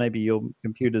fault. Maybe your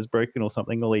computer's broken or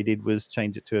something. All he did was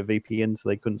change it to a VPN so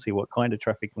they couldn't see what kind of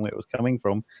traffic and where it was coming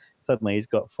from. Suddenly he's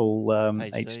got full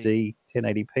HD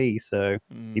 1080p. So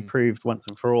he proved once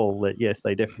and for all that, yes,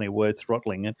 they definitely were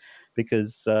throttling it,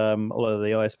 because a lot of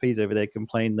the ISPs over there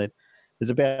complain that there's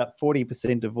about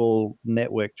 40% of all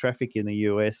network traffic in the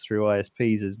US through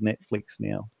ISPs is Netflix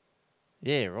now.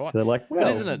 Yeah, right. So they're like, well,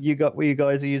 isn't it? you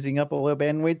guys are using up all our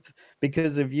bandwidth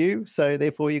because of you, so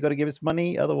therefore you got to give us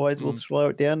money. Otherwise, we'll slow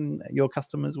it down. Your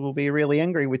customers will be really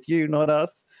angry with you, not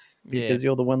us, because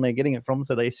you're the one they're getting it from.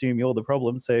 So they assume you're the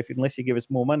problem. So unless you give us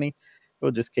more money,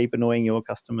 we'll just keep annoying your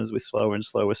customers with slower and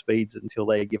slower speeds until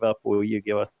they give up or you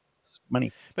give us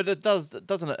money. But it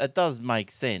doesn't it? It does make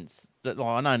sense that, like,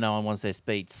 I know no one wants their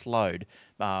speed slowed,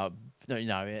 because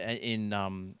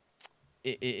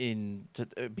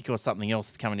something else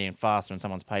is coming in faster and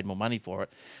someone's paid more money for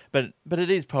it. But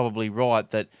it is probably right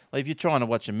that, like, if you're trying to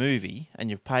watch a movie and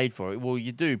you've paid for it, well,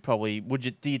 you do probably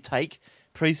do you take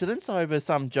precedence over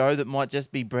some Joe that might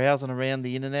just be browsing around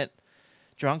the internet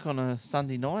drunk on a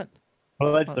Sunday night?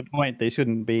 Well, that's the point. There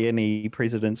shouldn't be any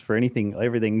precedence for anything.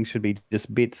 Everything should be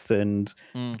just bits and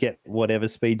get whatever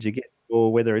speed you get,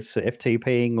 or whether it's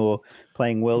FTPing or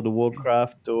playing World of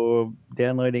Warcraft or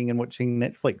downloading and watching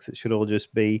Netflix. It should all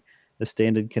just be a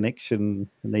standard connection.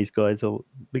 And these guys are,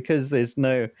 because there's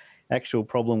no actual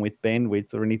problem with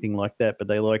bandwidth or anything like that, but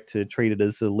they like to treat it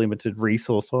as a limited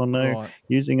resource. Oh no, Right.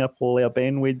 using up all our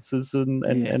bandwidths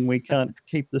and we can't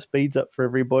keep the speeds up for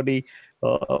everybody.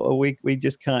 We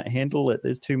just can't handle it.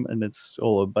 There's too, and it's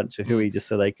all a bunch of hooey just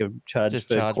so they can charge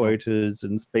for quotas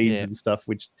and speeds and stuff,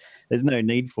 which there's no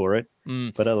need for it.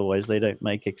 But otherwise, they don't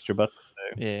make extra bucks.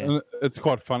 So. Yeah, And it's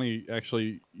quite funny,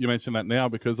 actually, you mentioned that now,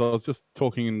 because I was just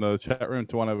talking in the chat room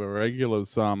to one of our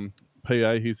regulars,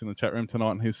 PA, he's in the chat room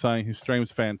tonight, and he's saying his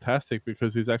stream's fantastic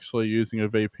because he's actually using a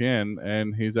VPN,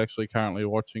 and he's actually currently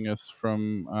watching us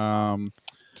from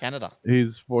Canada.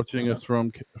 He's watching us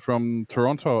from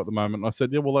Toronto at the moment. And I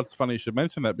said, yeah, well, that's funny you should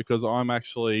mention that, because I'm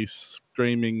actually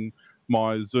streaming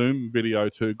my Zoom video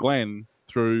to Glenn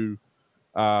through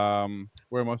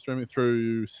where am I streaming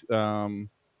through? I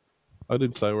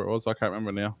did say where it was. I can't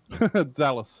remember now.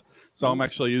 Dallas. So I'm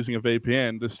actually using a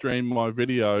VPN to stream my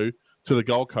video to the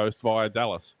Gold Coast via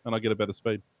Dallas, and I get a better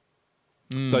speed.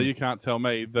 So you can't tell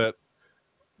me that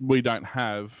we don't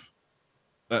have.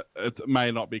 It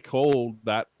may not be called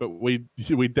that, but we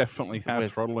definitely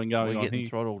have throttling going on here.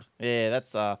 Throttled. Yeah,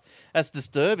 that's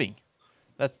disturbing.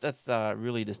 That's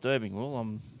really disturbing. Well,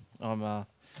 I'm going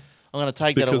to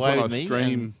take that away with me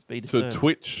and be disturbed. To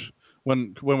Twitch.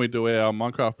 When we do our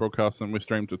Minecraft broadcasts and we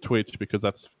stream to Twitch, because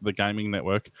that's the gaming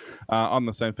network, on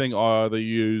the same thing, I either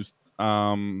use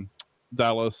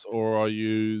Dallas or I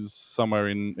use somewhere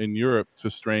in Europe to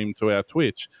stream to our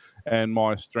Twitch, and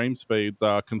my stream speeds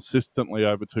are consistently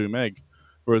over 2 meg.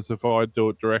 Whereas if I do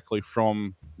it directly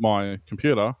from my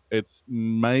computer, it's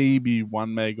maybe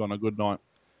 1 meg on a good night.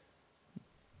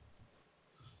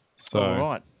 So, all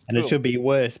right. And it should be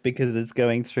worse because it's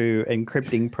going through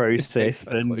encrypting process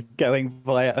and going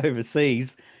via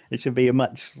overseas. It should be a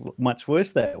much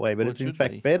worse that way, but it's in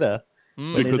fact better.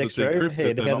 When there's extra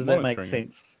overhead, how does that make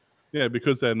sense? Yeah,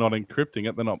 because they're not encrypting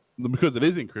it. They're not, because it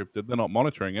is encrypted. They're not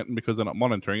monitoring it, and because they're not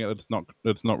monitoring it,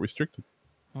 it's not restricted.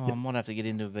 Oh, I might have to get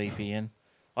into a VPN.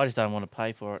 I just don't want to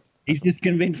pay for it. He's just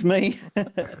convinced me.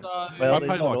 Well, I pay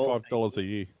like $5 a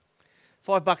year.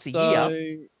 $5 a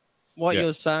year. What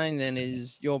you're saying then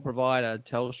is your provider,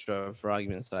 Telstra, for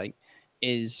argument's sake,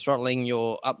 is throttling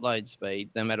your upload speed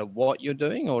no matter what you're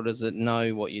doing, or does it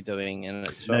know what you're doing and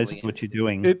it's knows what you're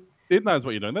doing? It knows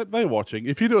what you're doing. They're watching.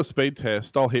 If you do a speed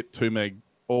test, I'll hit 2 meg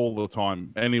all the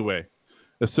time, anywhere.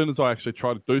 As soon as I actually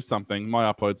try to do something,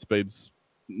 my upload speed's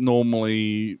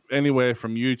normally anywhere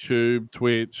from YouTube,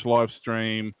 Twitch, live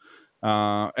stream,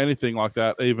 anything like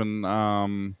that, even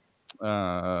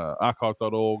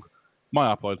archive.org.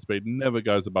 My upload speed never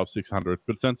goes above 600.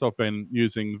 But since I've been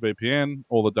using VPN,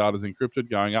 all the data's encrypted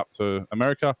going up to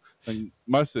America, and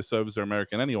most of their servers are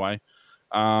American anyway.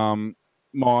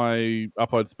 My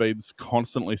upload speeds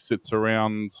constantly sits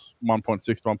around 1.6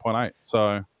 to 1.8.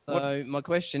 So my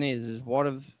question is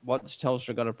what's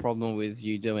Telstra got a problem with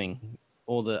you doing?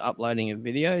 All the uploading of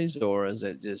videos, or is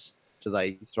it just, do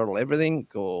they throttle everything,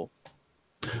 or?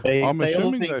 They all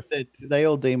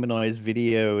demonize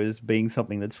video as being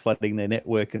something that's flooding their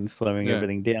network and slowing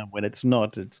everything down, when it's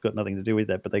not. It's got nothing to do with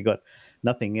that, but they got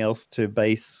nothing else to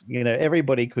base.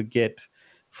 Everybody could get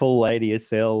full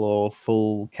ADSL or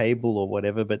full cable or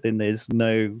whatever, but then there's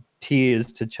no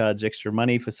tiers to charge extra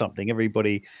money for something.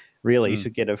 Everybody really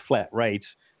should get a flat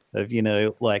rate of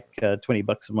like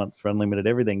 $20 a month for unlimited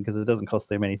everything, because it doesn't cost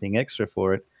them anything extra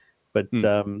for it. But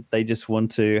they just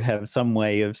want to have some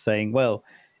way of saying, well,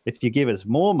 if you give us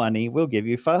more money, we'll give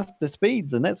you faster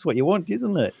speeds, and that's what you want,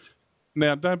 isn't it?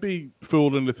 Now, don't be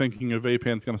fooled into thinking a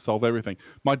VPN is going to solve everything.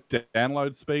 My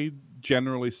download speed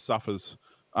generally suffers.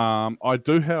 I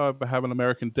do, however, have an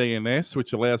American DNS,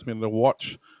 which allows me to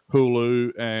watch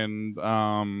Hulu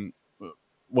and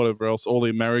whatever else, all the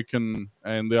American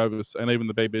and and even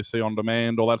the BBC on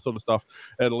demand, all that sort of stuff.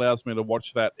 It allows me to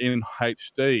watch that in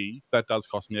HD. That does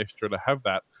cost me extra to have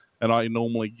that, and I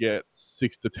normally get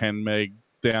 6 to 10 meg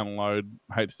download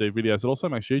HD videos. It also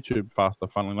makes YouTube faster,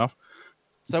 funnily enough.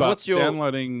 So but what's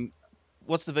downloading?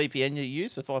 What's the VPN you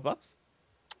use for $5?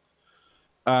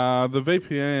 The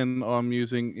VPN I'm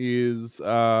using is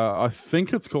I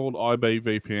think it's called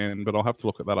IBVPN, but I'll have to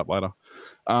look at that up later.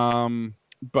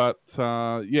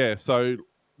 Yeah, so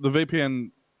the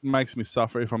VPN makes me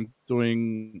suffer if I'm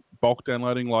doing bulk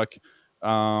downloading, like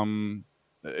even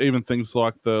things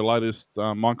like the latest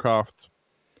Minecraft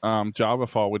Java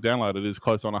file we downloaded is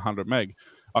close on 100 meg.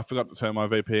 I forgot to turn my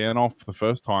VPN off the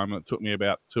first time, and it took me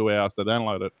about 2 hours to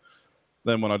download it.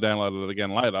 Then when I downloaded it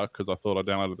again later, because I thought I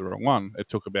downloaded the wrong one, it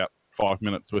took about 5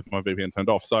 minutes with my VPN turned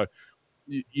off. So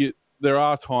there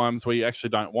are times where you actually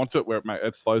don't want it, where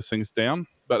it slows things down.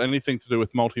 But anything to do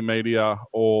with multimedia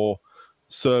or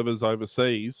servers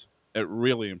overseas, it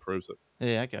really improves it.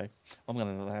 Yeah, okay. I'm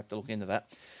going to have to look into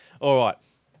that. All right.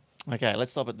 Okay,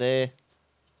 let's stop it there.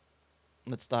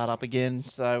 Let's start up again.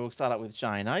 So we'll start up with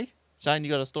Shane, eh? Shane,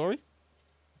 you got a story?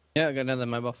 Yeah, I got another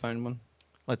mobile phone one.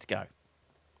 Let's go.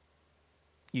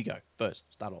 You go first.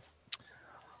 Start off.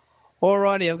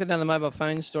 Alrighty, I've got another mobile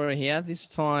phone story here. This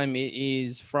time it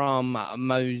is from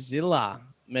Mozilla.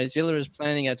 Mozilla is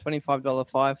planning a $25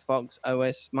 Firefox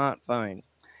OS smartphone.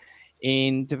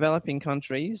 In developing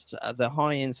countries, the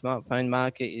high-end smartphone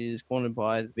market is cornered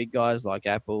by the big guys like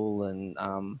Apple and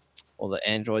all the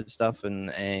Android stuff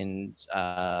and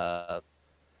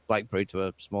BlackBerry to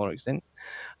a smaller extent.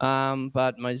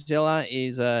 But Mozilla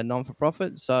is a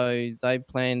non-for-profit, so they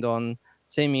planned on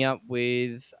teaming up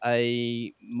with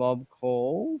a mob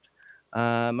called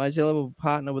Mozilla will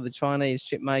partner with a Chinese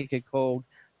chip maker called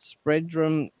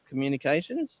Spreadrum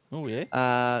Communications. Oh, yeah.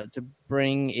 To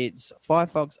bring its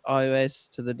Firefox OS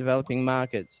to the developing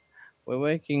markets. We're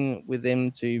working with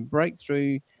them to break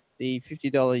through the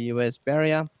 $50 US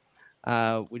barrier,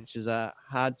 which is a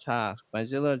hard task.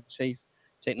 Mozilla Chief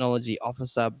Technology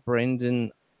Officer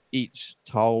Brendan Each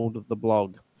told the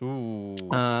blog. Ooh.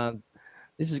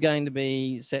 This is going to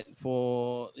be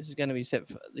for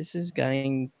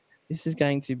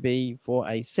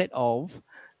a set of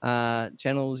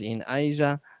channels in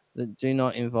Asia that do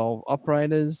not involve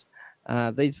operators.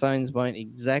 These phones won't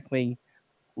exactly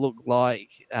look like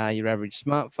your average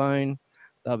smartphone.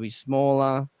 They'll be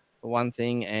smaller, for one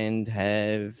thing, and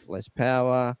have less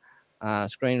power,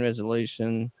 screen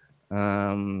resolution.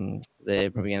 They're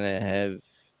probably going to have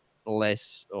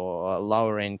less or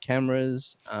lower end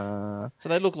cameras. So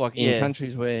they look like in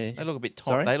countries where they look a bit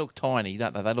tiny. They look tiny,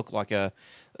 don't they? They look like a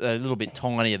little bit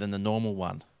tinier than the normal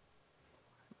one.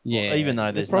 Yeah, even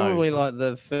though there's probably like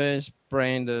the first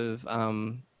brand of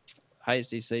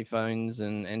HTC phones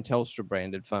and Telstra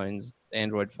branded phones,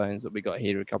 Android phones that we got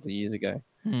here a couple of years ago.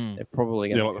 They're probably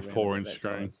going to like the 4-inch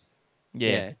screen.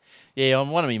 Yeah.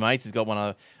 One of my mates has got one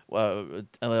of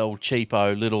a little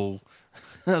cheapo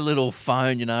little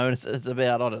phone, and it's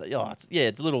about, I don't know,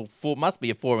 it's a little must be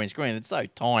a 4-inch screen. It's so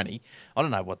tiny. I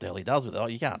don't know what the hell he does with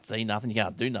it. You can't see nothing. You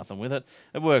can't do nothing with it.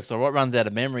 It works all right. Runs out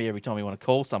of memory every time you want to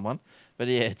call someone. But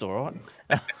yeah, it's all right.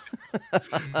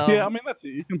 Yeah, I mean, that's it.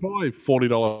 You can buy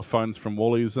 $40 phones from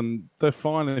Woolies, and they're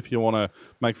fine if you want to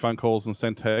make phone calls and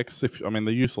send texts. They're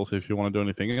useless if you want to do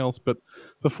anything else. But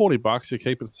for $40, you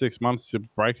keep it 6 months, you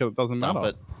break it doesn't matter. Dump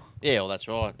it. Yeah, well, that's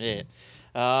right. Yeah.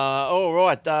 All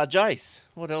right, Jace,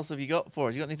 what else have you got for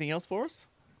us? You got anything else for us?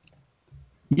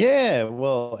 Yeah,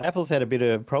 well, Apple's had a bit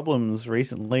of problems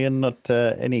recently and not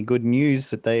any good news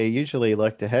that they usually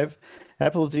like to have.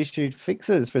 Apple's issued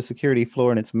fixes for security flaw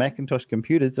in its Macintosh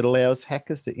computers that allows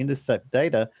hackers to intercept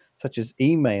data, such as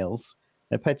emails.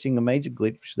 They're patching a major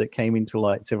glitch that came into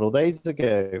light several days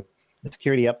ago. The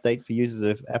security update for users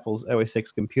of Apple's OS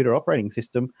X computer operating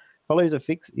system follows a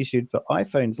fix issued for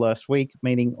iPhones last week,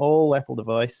 meaning all Apple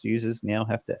device users now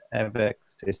have to have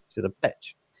access to the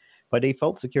patch. By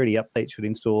default, security updates should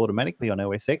install automatically on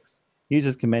OS X.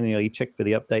 Users can manually check for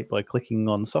the update by clicking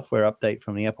on Software Update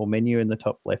from the Apple menu in the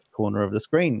top left corner of the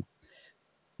screen.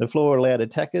 The flaw allowed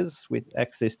attackers with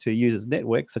access to users'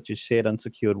 networks, such as shared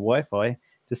unsecured Wi-Fi,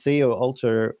 to see or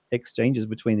alter exchanges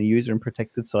between the user and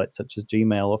protected sites such as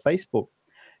Gmail or Facebook.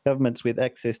 Governments with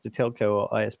access to telco or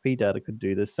ISP data could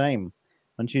do the same.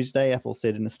 On Tuesday, Apple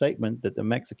said in a statement that the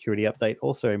Mac security update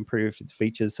also improved its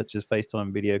features such as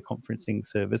FaceTime video conferencing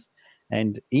service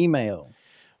and email.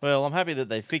 Well, I'm happy that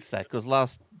they fixed that because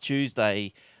last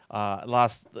Tuesday,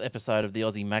 last episode of the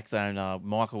Aussie Mac Zone,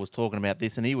 Michael was talking about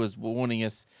this and he was warning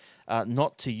us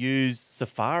not to use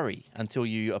Safari until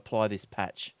you apply this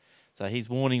patch. So his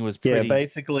warning was pretty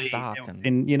basically, stark.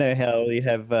 and you know how you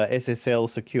have SSL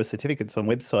secure certificates on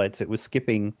websites, it was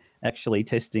skipping actually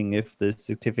testing if the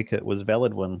certificate was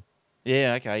valid one.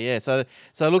 Yeah, okay, yeah. So it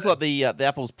looks like the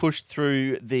Apple's pushed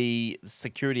through the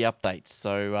security updates.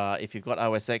 So if you've got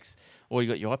OS X or you've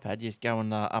got your iPad, just go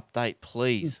and update,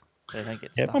 please. So don't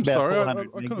get stuck. I'm about sorry, 400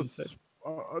 I could have. megs.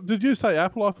 Did you say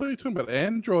Apple? I thought you were talking about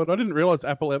Android. I didn't realize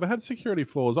Apple ever had security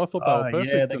flaws. I thought they were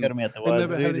perfect. Yeah, they got them out the and wazoo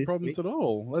never had any this problems week. at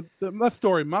all. That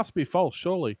story must be false,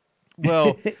 surely.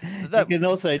 Well, You can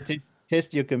also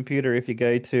test your computer if you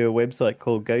go to a website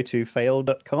called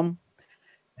gotofail.com,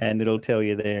 and it'll tell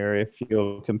you there if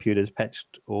your computer's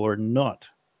patched or not,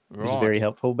 which is very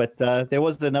helpful. But there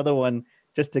was another one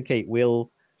just to keep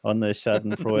Will on the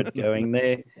Schadenfreude going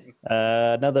there.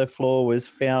 Another flaw was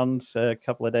found a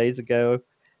couple of days ago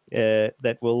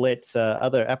that will let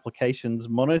other applications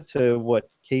monitor what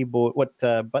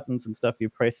buttons and stuff you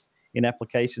press in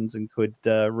applications and could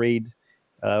read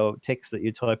text that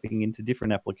you're typing into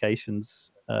different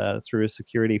applications through a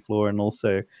security flaw and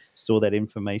also store that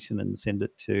information and send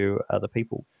it to other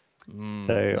people.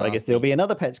 So I guess there'll be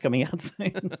another patch coming out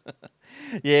soon.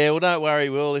 Yeah, well, don't worry,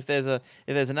 Will. If there's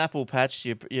an Apple patch,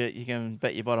 you can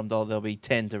bet your bottom dollar there'll be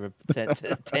 10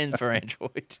 for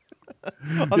Android.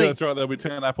 That's right. There'll be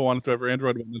 10 Apple ones to every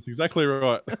Android one. That's exactly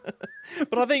right.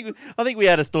 But I think we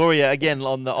had a story again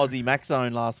on the Aussie Mac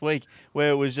Zone last week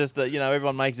where it was just that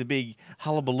everyone makes a big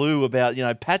hullabaloo about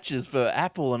patches for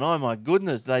Apple and oh my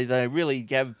goodness they really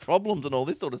have problems and all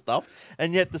this sort of stuff,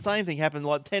 and yet the same thing happened.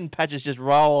 Like 10 patches just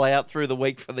roll out through the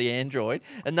week for the Android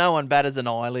and no one batters an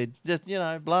eyelid. Just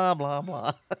blah blah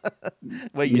blah.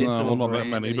 We're used to well, it. not that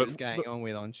many, What but going on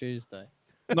with on Tuesday?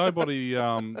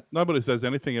 nobody says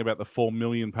anything about the 4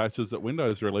 million patches that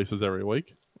Windows releases every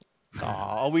week. Oh,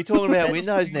 are we talking about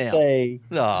Windows now? Say,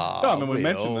 Oh, I mean, we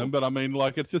mentioned Will. them, but I mean,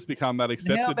 like, it's just become that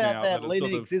accepted how about now. that it's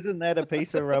Linux? sort of, Isn't that a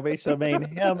piece of rubbish? I mean,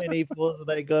 how many flaws have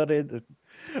they got in?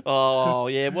 Oh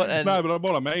yeah, what? And no, but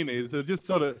what I mean is, it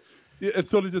sort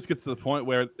of just gets to the point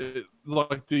where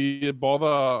like, do you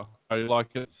bother? Like,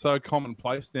 it's so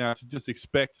commonplace now to just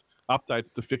expect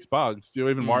updates to fix bugs. Do you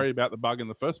even worry about the bug in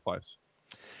the first place?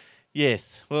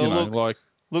 yes. Well, like.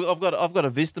 Look, I've got a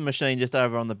Vista machine just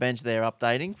over on the bench there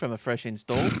updating from a fresh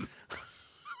install.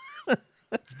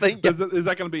 It's been Is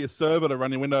that going to be a server to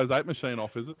run your Windows 8 machine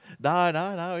off? Is it?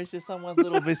 No. It's just someone's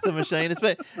little Vista machine. It's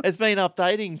been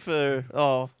updating for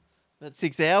about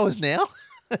 6 hours now.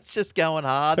 It's just going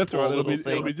hard. That's poor right. It'll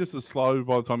little be just as slow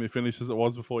by the time you finish as it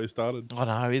was before you started. I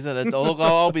know, isn't it? Look,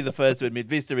 I'll be the first to admit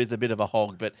Vista is a bit of a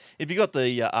hog, but if you've got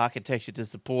the architecture to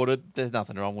support it, there's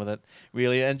nothing wrong with it,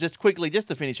 really. And just quickly, just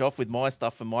to finish off with my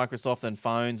stuff for Microsoft and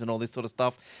phones and all this sort of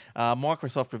stuff,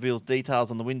 Microsoft reveals details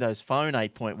on the Windows Phone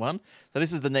 8.1. So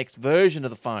this is the next version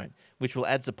of the phone, which will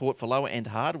add support for lower-end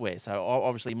hardware. So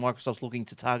obviously, Microsoft's looking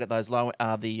to target those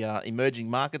emerging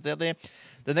markets out there.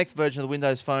 The next version of the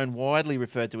Windows Phone, widely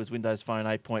referred to as Windows Phone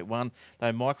 8.1,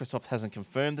 though Microsoft hasn't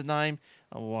confirmed the name.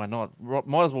 Why not?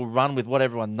 Might as well run with what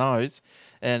everyone knows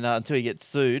and until you get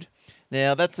sued.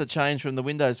 Now, that's a change from the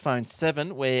Windows Phone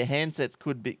 7, where handsets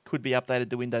could be updated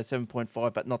to Windows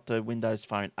 7.5, but not to Windows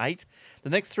Phone 8.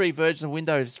 The next three versions of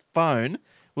Windows Phone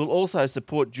will also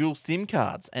support dual SIM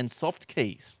cards and soft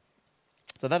keys.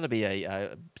 So that'll be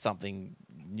something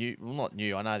new. Well, not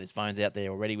new. I know there's phones out there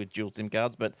already with dual SIM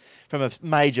cards, but from a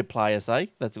major player,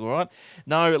 say, that's all right.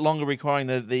 No longer requiring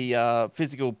the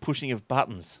physical pushing of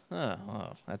buttons.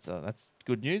 Oh, that's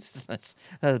good news. That's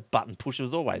button push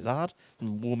was always hard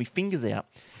and wore me fingers out.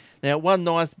 Now, one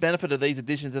nice benefit of these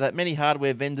additions is that many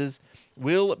hardware vendors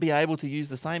will be able to use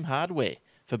the same hardware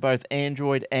for both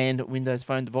Android and Windows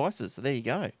Phone devices. So there you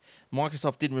go.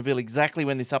 Microsoft didn't reveal exactly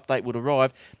when this update would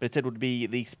arrive, but it said it would be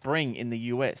the spring in the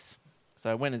US.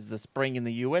 So when is the spring in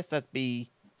the US? That'd be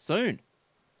soon.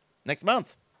 Next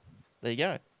month. There you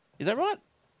go. Is that right?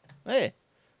 Yeah.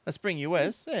 The spring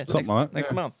US. Yeah.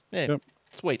 Next month. Yeah. Yep.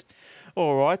 Sweet.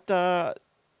 All right.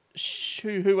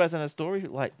 Who hasn't a story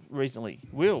like recently?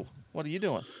 Will, what are you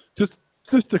doing? Just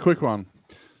a quick one.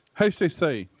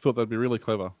 HTC thought that'd be really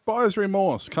clever. Buyer's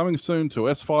remorse coming soon to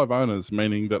S5 owners,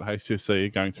 meaning that HTC are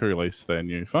going to release their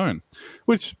new phone,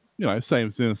 which,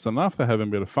 seems innocent enough. They're having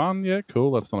a bit of fun. Yeah,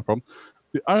 cool. That's not a problem.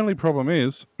 The only problem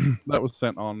is that was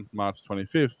sent on March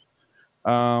 25th.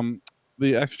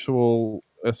 the actual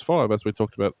S5, as we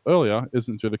talked about earlier,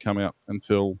 isn't due to come out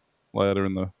until later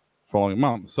in the following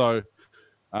month. So,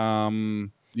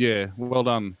 yeah, well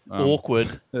done.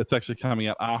 Awkward. It's actually coming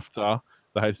out after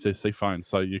the HTC phone,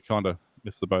 so you kind of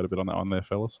missed the boat a bit on that one there,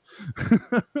 fellas.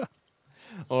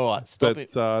 All right, stop But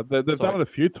it. they've Sorry. done it a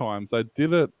few times. They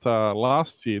did it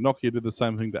last year. Nokia did the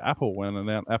same thing to Apple when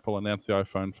Apple announced the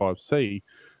iPhone 5C.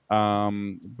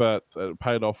 But it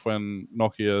paid off when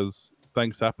Nokia's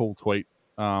Thanks Apple tweet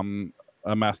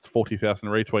amassed 40,000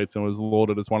 retweets and was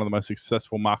lauded as one of the most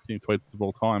successful marketing tweets of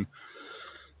all time.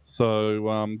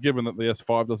 So, given that the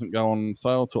S5 doesn't go on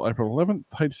sale till April 11th,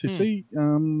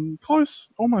 HTC, close,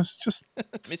 almost, just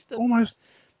Missed it almost.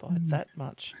 by that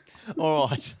much. All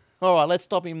right. All right, let's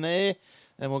stop him there.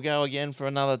 And we'll go again for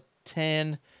another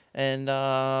 10. And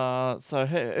so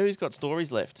who's got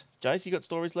stories left? Jace, you got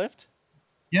stories left?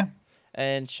 Yeah.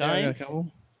 And Yeah, I Shane? got a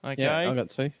couple. Okay. Yeah, I got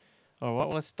 2. All right,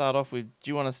 well, let's start off with, do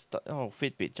you want to start? Oh,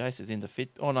 Fitbit. Jace is into Fit.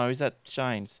 Oh, no, is that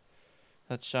Shane's?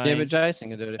 That's Shane's. Yeah, but Jason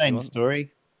can do it if you Same want.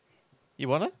 story. You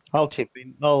want it? I'll chip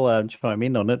in. I'll chime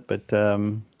in on it, but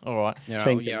All right. Yeah,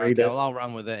 Shane can read okay. it. Well, I'll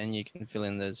run with it, and you can fill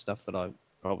in the stuff that I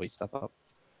probably stuff up.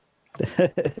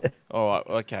 All right.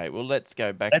 Okay. Well, let's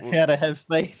go back. that's how to have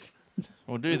faith.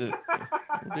 We'll do the.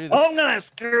 I'm gonna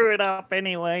screw it up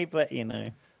anyway, but you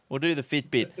know. We'll do the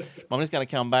Fitbit. I'm just going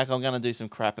to come back. I'm going to do some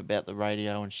crap about the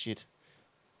radio and shit.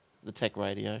 The tech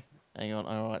radio. Hang on.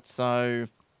 All right. So,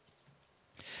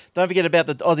 don't forget about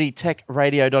the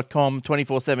AussieTechRadio.com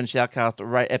 24/7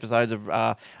 shoutcast episodes of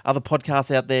other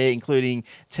podcasts out there, including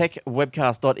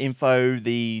TechWebcast.info,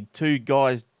 the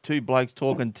two blokes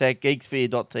talking tech,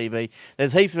 Geeksphere.tv.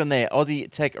 There's heaps of them there.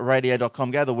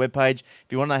 AussieTechRadio.com. Go to the webpage. If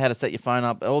you want to know how to set your phone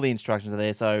up, all the instructions are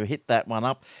there, so hit that one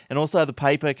up. And also the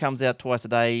paper comes out twice a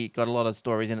day. Got a lot of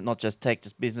stories in it, not just tech,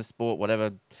 just business, sport,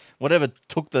 whatever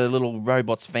took the little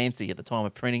robots fancy at the time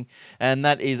of printing. And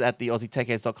that is at the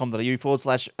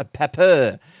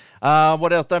AussieTechheads.com.au/paper.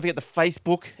 What else? Don't forget the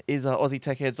Facebook is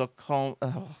AussieTechheads.com.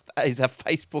 Is at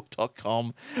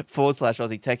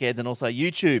Facebook.com/AussieTechheads, and also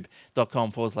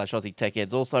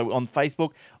YouTube.com/AussieTechheads. Also on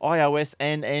Facebook, iOS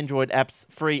and Android apps,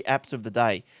 free apps of the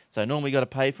day. So normally got to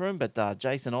pay for them, but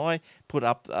Jason and I put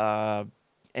up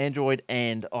Android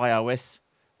and iOS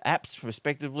apps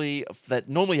respectively that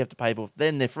normally you have to pay for.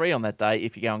 Then they're free on that day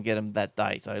if you go and get them that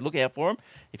day. So look out for them.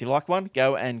 If you like one,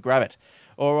 go and grab it.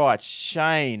 All right,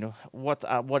 Shane,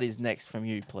 what is next from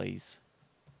you, please?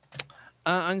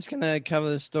 I'm just going to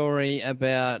cover the story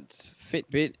about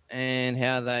Fitbit and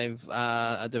how they've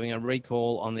are doing a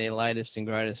recall on their latest and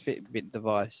greatest Fitbit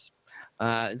device.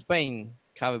 It's been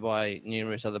covered by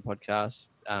numerous other podcasts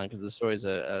because the story's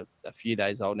a few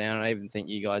days old now, and I even think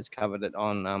you guys covered it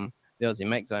on the Aussie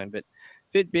Mac Zone. But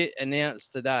Fitbit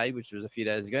announced today, which was a few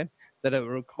days ago, that it will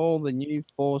recall the new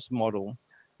Force model.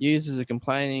 Users are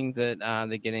complaining that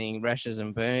they're getting rashes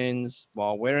and burns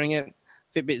while wearing it.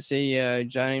 Fitbit CEO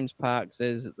James Park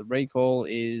says that the recall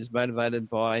is motivated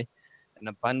by an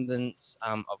abundance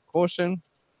of caution.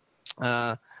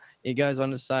 It goes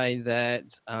on to say that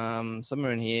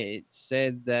somewhere in here it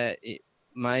said that it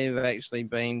may have actually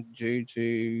been due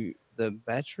to the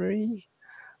battery.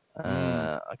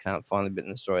 I can't find the bit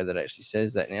in the story that actually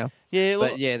says that now. Yeah,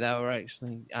 look, But yeah, they were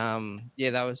actually,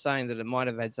 they were saying that it might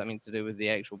have had something to do with the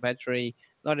actual battery.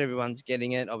 Not everyone's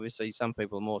getting it. Obviously, some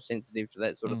people are more sensitive to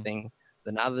that sort of thing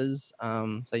than others.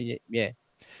 So yeah.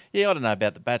 Yeah, I don't know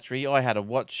about the battery. I had a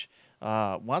watch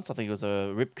once. I think it was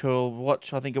a Rip Curl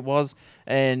watch. I think it was,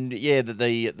 and yeah,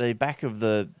 the back of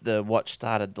the watch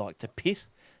started like to pit,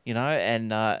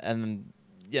 and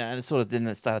yeah, and it sort of then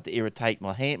it started to irritate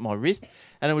my wrist,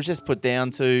 and it was just put down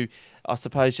to, I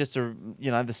suppose, just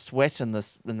the sweat and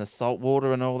the salt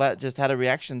water and all that just had a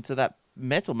reaction to that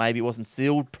metal. Maybe it wasn't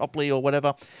sealed properly or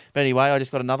whatever. But anyway, I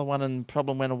just got another one and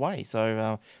problem went away.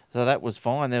 So that was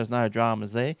fine. There was no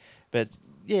dramas there. But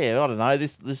yeah, I don't know.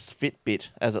 This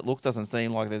Fitbit, as it looks, doesn't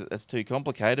seem like it's too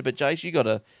complicated. But Jace, you got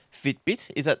a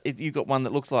Fitbit? Is that you got one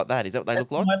that looks like that? Is that what they look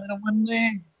like? My little one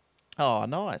there. Oh,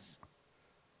 nice.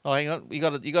 Oh, hang on. You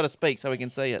got to speak so we can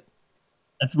see it.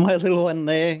 That's my little one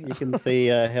there. You can see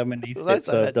how many Well, that's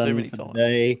steps I've had too done many for times. the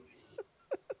day.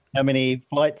 How many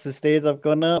flights of stairs I've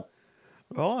gone up.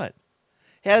 Right.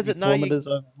 How does it know kilometers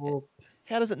I've walked.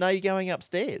 How does it know you're going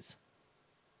upstairs?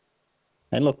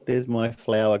 And look, there's my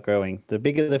flower growing. The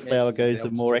bigger the flower the goes, the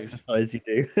more altitude. exercise you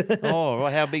do. Oh,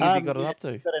 right. How big have you got it up to?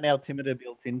 It's got an altimeter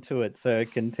built into it, so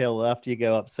it can tell after you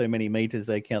go up so many meters,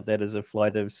 they count that as a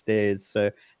flight of stairs.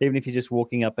 So even if you're just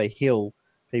walking up a hill,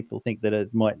 people think that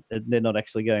they're not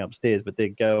actually going upstairs, but they're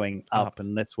going up.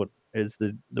 And that's what is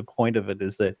the point of it,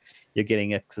 is that you're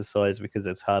getting exercise because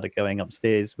it's harder going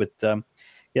upstairs. But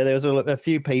Yeah, there was a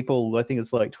few people. I think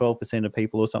it's like 12% of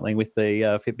people or something with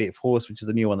the Fitbit Force, which is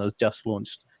the new one that was just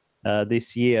launched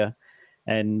this year.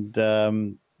 And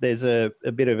there's a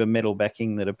bit of a metal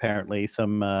backing that apparently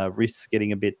some risks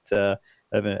getting a bit of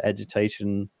an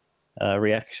agitation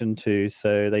reaction to.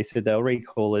 So they said they'll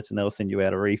recall it and they'll send you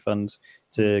out a refund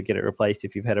to get it replaced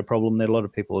if you've had a problem. There are a lot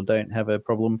of people who don't have a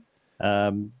problem.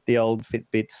 The old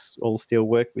Fitbits all still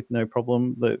work with no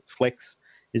problem. The Flex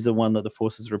is the one that the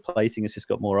Force is replacing. It's just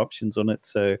got more options on it.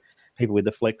 So people with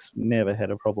the Flex never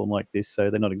had a problem like this. So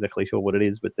they're not exactly sure what it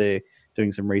is, but they're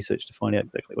doing some research to find out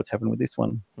exactly what's happened with this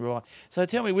one. Right. So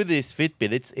tell me, with this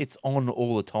Fitbit, it's on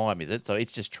all the time, is it? So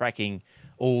it's just tracking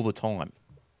all the time.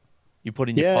 You put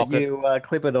in your pocket. You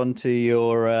clip it onto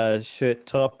your shirt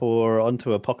top or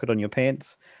onto a pocket on your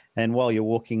pants. And while you're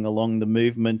walking along the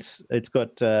movement, it's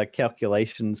got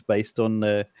calculations based on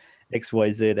the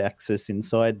XYZ axis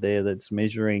inside there that's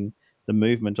measuring the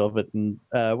movement of it. And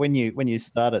when you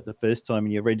start it the first time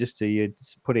and you register, you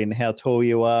just put in how tall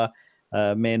you are,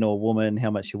 man or woman,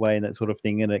 how much you weigh, and that sort of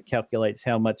thing. And it calculates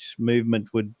how much movement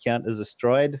would count as a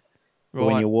stride for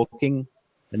when Right. you're walking.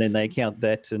 And then they count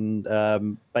that, and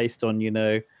based on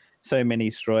so many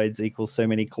strides equals so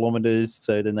many kilometers.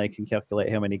 So then they can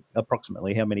calculate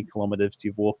approximately how many kilometers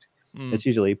you've walked. Mm. It's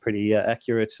usually pretty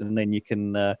accurate, and then you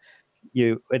can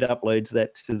it uploads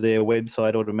that to their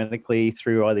website automatically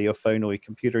through either your phone or your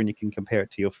computer, and you can compare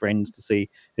it to your friends to see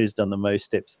who's done the most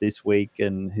steps this week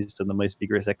and who's done the most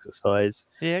vigorous exercise.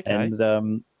 Yeah. Okay.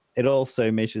 And it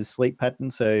also measures sleep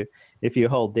patterns. So if you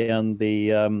hold down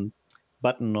the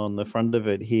button on the front of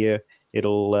it here,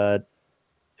 it'll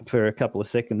for a couple of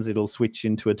seconds it'll switch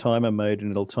into a timer mode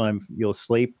and it'll time your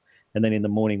sleep. And then in the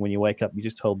morning when you wake up, you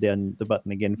just hold down the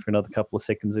button again for another couple of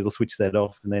seconds. It'll switch that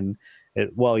off, and then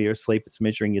while you're asleep, it's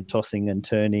measuring your tossing and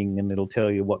turning, and it'll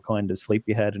tell you what kind of sleep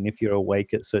you had and if you're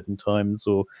awake at certain times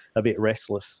or a bit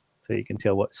restless, so you can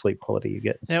tell what sleep quality you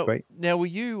get. It's great. Now, were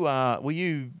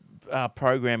you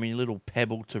programming your little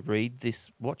Pebble to read this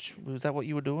watch? Was that what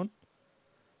you were doing?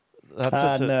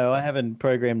 No, I haven't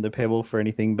programmed the Pebble for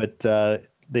anything, but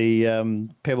the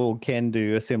Pebble can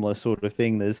do a similar sort of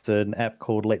thing. There's an app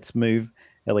called Let's Move,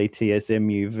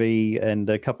 LETSMUV, and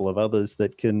a couple of others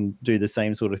that can do the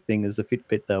same sort of thing as the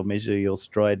Fitbit. They'll measure your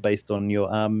stride based on your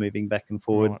arm moving back and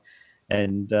forward. Right.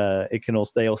 And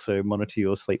they also monitor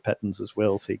your sleep patterns as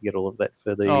well, so you can get all of that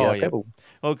for the Pebble.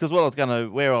 Well, because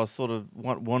where I was sort of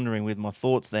wandering with my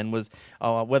thoughts then was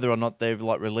whether or not they've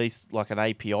released like an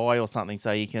API or something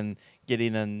so you can get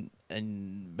in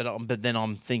but then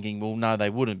I'm thinking, well, no, they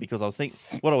wouldn't, because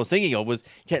what I was thinking of was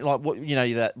that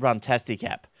Runtastic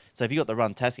app. So if you got the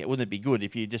Runtastic, wouldn't it be good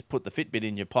if you just put the Fitbit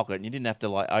in your pocket and you didn't have to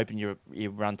open your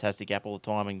Runtastic app all the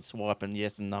time and swipe and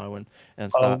yes and no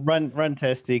and start?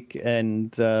 Runtastic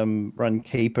and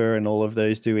Runkeeper and all of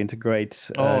those do integrate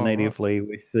natively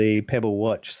with the Pebble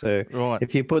Watch. So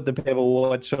if you put the Pebble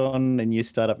Watch on and you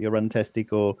start up your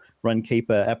Runtastic or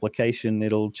Runkeeper application,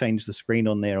 it'll change the screen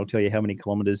on there. It'll tell you how many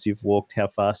kilometers you've walked, how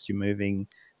fast you're moving,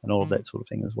 and all of that sort of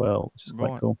thing as well, which is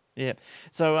quite cool. Yeah.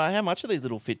 So how much are these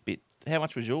little Fitbit? How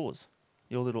much was yours?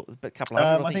 Your little couple of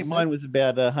hundred? I think mine was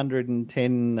about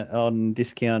 110 on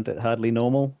discount at Hardly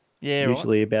Normal. Yeah,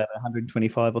 usually about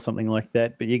 125 or something like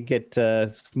that. But you get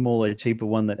a smaller, cheaper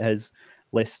one that has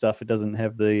less stuff. It doesn't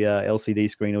have the LCD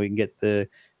screen, or you can get the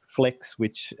Flex,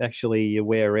 which actually you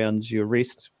wear around your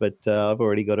wrist. But I've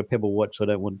already got a Pebble Watch, so I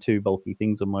don't want two bulky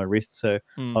things on my wrist. So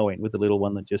I went with the little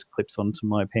one that just clips onto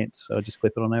my pants. So I just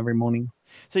clip it on every morning.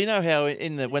 So you know how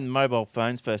when mobile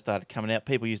phones first started coming out,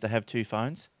 people used to have two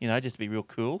phones, just to be real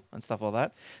cool and stuff like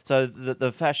that. So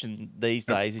the fashion these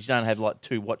days is you don't have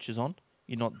two watches on.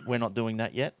 We're not doing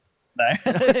that yet. No.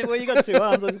 Well, you got two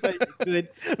arms. I suppose it's good.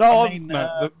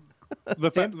 No,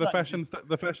 the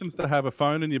fashions to have a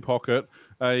phone in your pocket,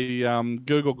 a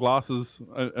Google glasses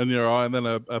in your eye, and then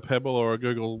a Pebble or a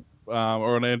Google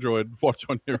or an Android watch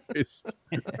on your wrist.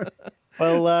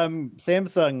 Well,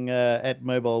 Samsung at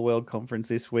Mobile World Conference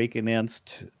this week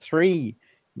announced 3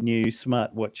 new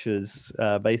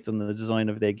smartwatches based on the design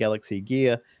of their Galaxy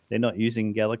Gear. They're not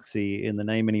using Galaxy in the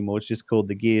name anymore. It's just called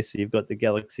the Gear. So you've got the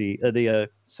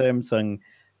Samsung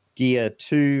Gear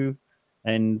 2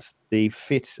 and the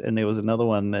Fit, and there was another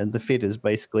one. And the Fit is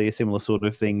basically a similar sort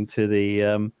of thing to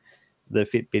the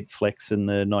Fitbit Flex and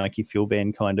the Nike Fuel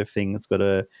Band kind of thing. It's got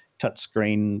a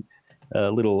touchscreen,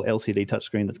 little LCD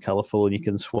touchscreen that's colourful, and you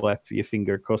can swipe your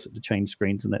finger across it to change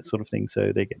screens and that sort of thing.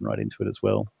 So they're getting right into it as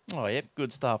well. Oh, yeah,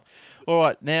 good stuff. All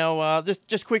right, now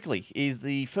just quickly, is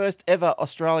the first ever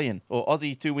Australian or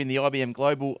Aussie to win the IBM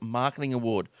Global Marketing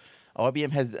Award. IBM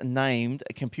has named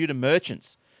Computer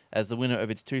Merchants as the winner of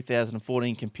its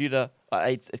 2014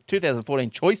 its 2014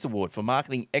 Choice Award for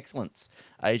Marketing Excellence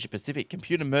Asia Pacific.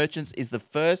 Computer Merchants is the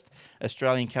first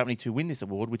Australian company to win this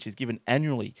award, which is given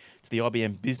annually to the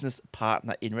IBM Business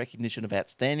Partner in recognition of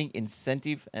outstanding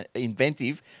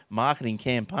inventive marketing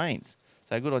campaigns.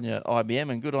 So good on you, IBM,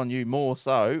 and good on you more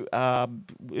so.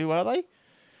 Who are they?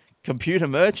 Computer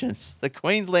Merchants. The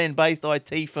Queensland-based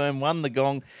IT firm won the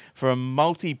gong for a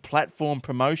multi-platform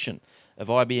promotion of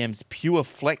IBM's Pure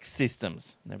Flex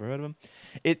systems. Never heard of them.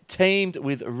 It teamed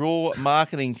with Raw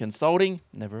Marketing Consulting,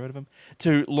 never heard of them,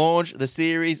 to launch the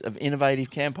series of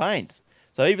innovative campaigns.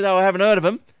 So even though I haven't heard of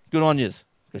them, good on yous,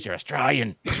 because you're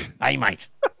Australian. Hey, mate.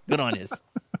 Good on yous.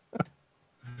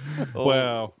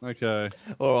 Wow. Okay.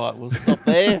 All right, we'll stop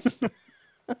there.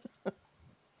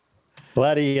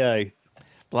 Bloody oath.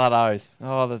 Blood oath.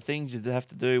 Oh, the things you have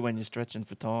to do when you're stretching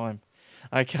for time.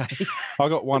 Okay. I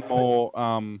got one more.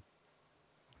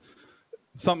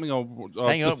 Something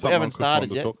Hang on, we haven't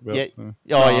started yet. Yeah. So. Oh,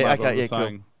 No, yeah. no, Okay, but yeah, I'm cool.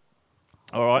 saying-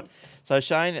 All right. So,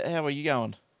 Shane, how are you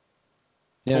going?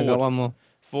 Yeah, I got Forward. one more.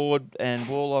 Ford and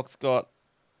Warlock's got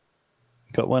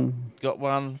Got one.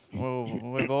 one. Well,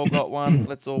 we've all got one.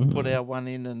 Let's all put our one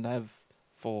in and have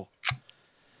 4.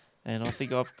 And I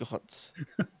think I've got...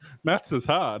 Maths is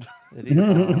hard. It is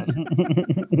hard.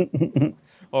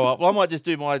 All right. Well, I might just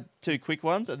do my 2 quick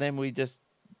ones, and then we just...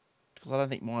 Because I don't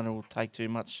think mine will take too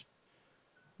much.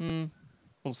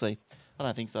 We'll see. I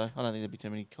don't think so. I don't think there'll be too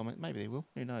many comments. Maybe there will.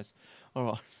 Who knows? All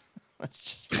right. Let's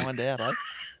just find out, eh?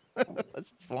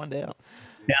 Let's just find out.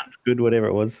 Sounds good, whatever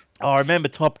it was. Oh, I remember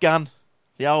Top Gun,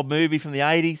 the old movie from the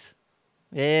 80s.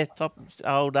 Yeah,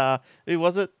 who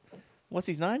was it? What's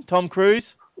his name? Tom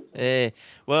Cruise? Yeah.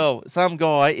 Well, some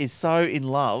guy is so in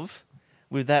love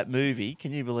with that movie.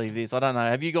 Can you believe this? I don't know.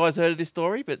 Have you guys heard of this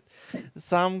story? But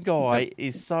some guy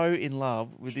is so in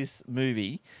love with this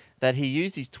movie that he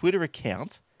used his Twitter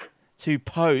account to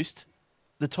post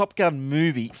the Top Gun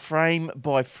movie frame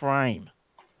by frame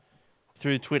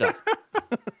through Twitter.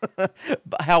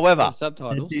 However, It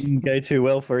Subtitles. didn't go too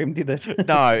well for him, did it?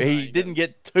 no, he didn't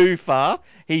get too far.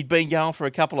 He'd been going for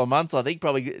a couple of months, I think,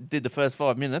 probably did the first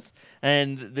 5 minutes,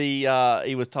 and he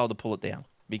was told to pull it down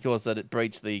because that it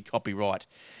breached the copyright.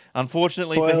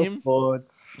 Unfortunately for Spoil him,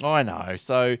 sports. I know.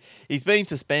 So he's been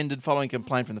suspended following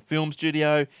complaint from the film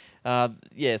studio. So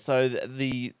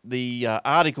the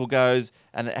article goes,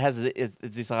 and it has as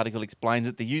this article explains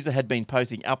it. The user had been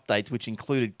posting updates which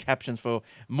included captions for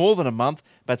more than a month,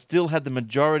 but still had the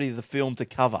majority of the film to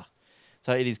cover.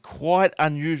 So it is quite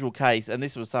unusual case, and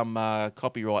this was some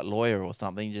copyright lawyer or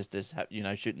something, just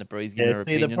shooting the breeze, giving her Yeah,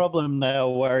 see, opinion. the problem, they were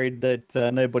worried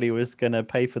that nobody was going to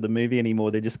pay for the movie anymore.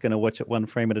 They're just going to watch it one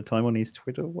frame at a time on his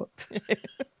Twitter. What?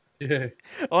 Yeah.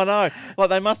 I know. Like,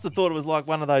 they must have thought it was like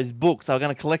one of those books. They were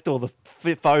going to collect all the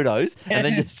photos and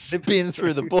then just spin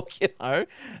through the book,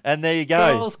 And there you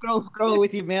go. Scroll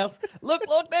with your mouse. Look,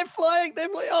 they're flying.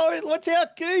 Oh, watch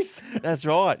out, goose. That's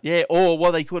right. Yeah. Or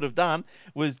what they could have done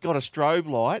was got a strobe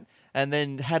light and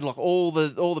then had like all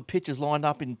the pictures lined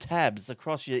up in tabs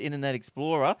across your Internet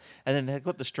Explorer, and then they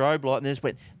got the strobe light and then just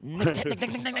went.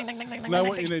 No,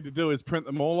 what you need to do is print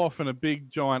them all off in a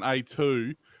big giant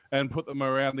A2 and put them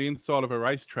around the inside of a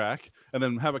racetrack, and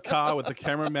then have a car with the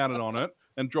camera mounted on it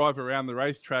and drive around the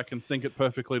racetrack and sync it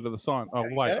perfectly to the sign. Oh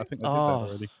wait, I think they did that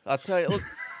already. I tell you, look,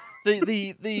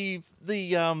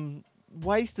 the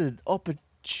wasted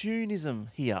opportunism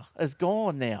here is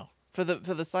gone now for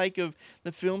the sake of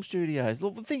the film studios.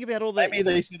 Look, think about all that. Maybe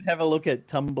they should have a look at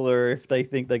Tumblr if they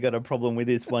think they got a problem with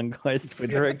this one guy's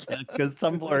Twitter account, because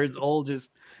Tumblr is all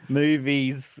just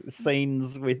movies,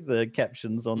 scenes with the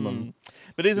captions on them.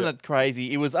 But isn't it crazy?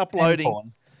 He was And uploading.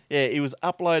 porn. Yeah, he was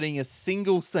uploading a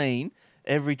single scene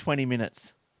every 20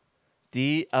 minutes.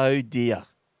 Dear, oh dear.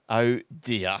 Oh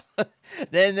dear.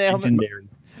 Then now, Legendary.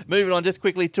 moving on just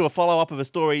quickly to a follow-up of a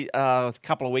story a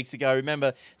couple of weeks ago.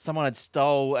 Remember, someone had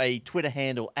stole a Twitter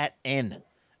handle at N.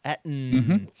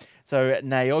 So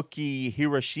Naoki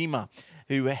Hiroshima,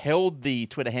 who held the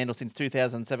Twitter handle since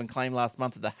 2007, claimed last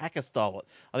month that the hacker stole it.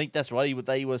 I think that's right.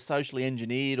 They were socially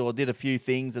engineered or did a few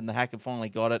things, and the hacker finally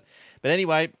got it. But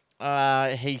anyway,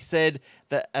 he said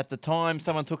that at the time,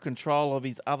 someone took control of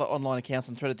his other online accounts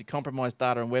and threatened to compromise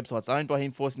data on websites owned by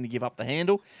him, forcing him to give up the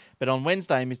handle. But on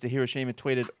Wednesday, Mr. Hiroshima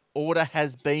tweeted, "Order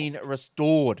has been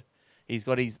restored." He's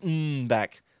got his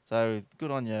back. So good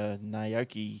on you,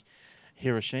 Naoki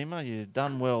Hiroshima. You've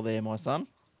done well there, my son.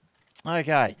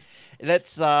 Okay,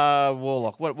 let's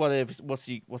Warlock.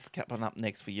 What's coming up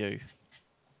next for you?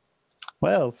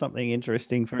 Well, something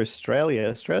interesting for Australia.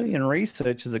 Australian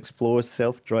researchers explore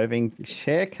self-driving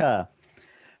share car.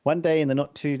 One day in the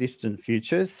not too distant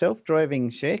future,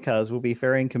 self-driving share cars will be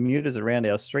ferrying commuters around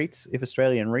our streets if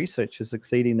Australian researchers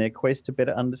succeed in their quest to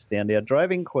better understand our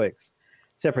driving quirks.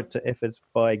 Separate to efforts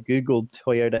by Google,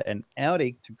 Toyota, and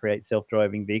Audi to create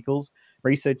self-driving vehicles,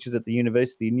 researchers at the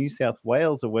University of New South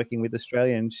Wales are working with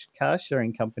Australian car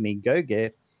sharing company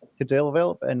GoGet to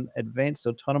develop an advanced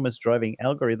autonomous driving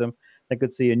algorithm that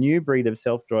could see a new breed of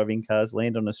self-driving cars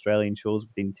land on Australian shores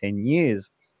within 10 years.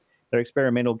 Their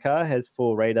experimental car has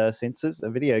 4 radar sensors, a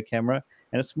video camera,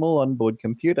 and a small onboard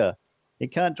computer.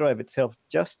 It can't drive itself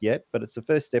just yet, but it's the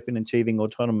first step in achieving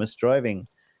autonomous driving.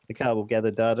 The car will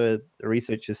gather data, the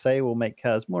researchers say, will make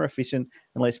cars more efficient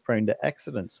and less prone to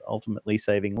accidents, ultimately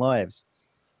saving lives.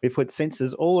 We've put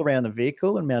sensors all around the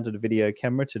vehicle and mounted a video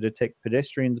camera to detect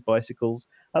pedestrians, bicycles,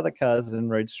 other cars, and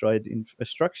roadside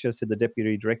infrastructure, said the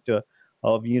Deputy Director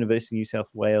of University of New South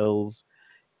Wales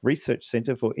Research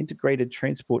Centre for Integrated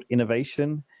Transport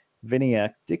Innovation,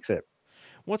 Vinayak Dixit.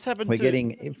 What's happened We're to...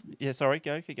 getting Yeah, sorry,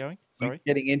 keep going. Sorry.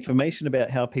 getting information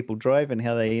about how people drive and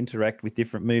how they interact with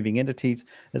different moving entities,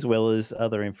 as well as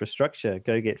other infrastructure.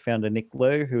 GoGet founder Nick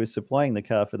Lowe, who is supplying the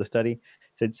car for the study,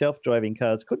 said self-driving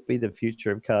cars could be the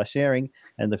future of car sharing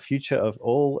and the future of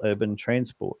all urban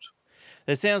transport.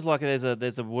 There sounds like there's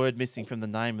a word missing from the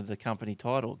name of the company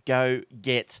title. Go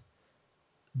get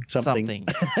something.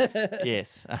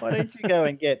 Yes. Why don't you go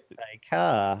and get a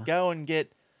car? Go and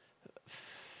get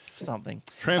something.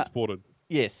 Transported.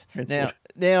 Yes. Transport.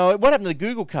 Now, what happened to the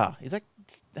Google car? Is that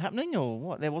happening or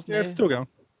what? There wasn't. Yeah, there? it's still going.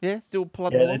 Yeah, still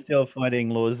plodding Yeah, along. they're still fighting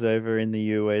laws over in the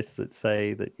US that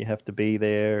say that you have to be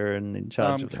there and in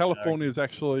charge of the car. California's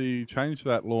actually changed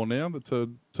that law now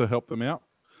to help them out,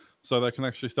 so they can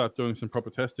actually start doing some proper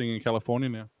testing in California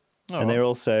now. And they're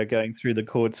also going through the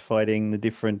courts fighting the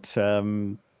different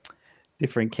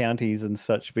different counties and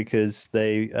such because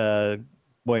they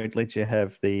won't let you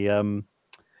have the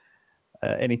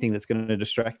anything that's going to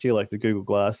distract you, like the Google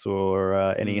Glass or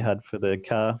any HUD for the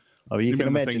car. I mean, you can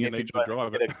mean the imagine thing you if you need to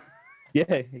drive it.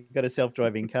 yeah, you've got a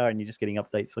self-driving car and you're just getting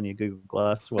updates on your Google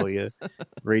Glass while you're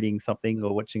reading something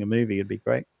or watching a movie. It'd be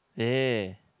great.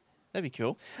 Yeah, that'd be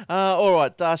cool. All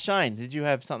right, Shane, did you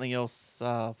have something else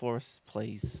for us,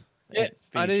 please? Yeah,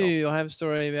 I Finish do. I have a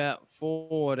story about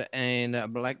Ford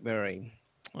and BlackBerry.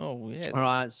 Oh yes. All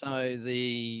right. So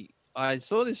I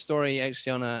saw this story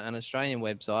actually on an Australian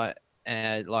website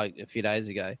like a few days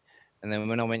ago, and then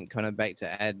when I went kind of back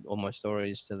to add all my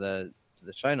stories to the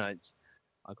show notes,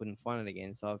 I couldn't find it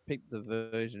again. So I picked the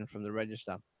version from the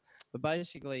Register. But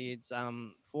basically, it's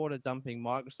Ford are dumping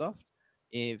Microsoft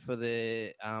for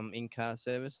the in-car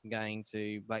service and going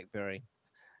to BlackBerry.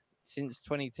 Since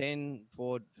 2010,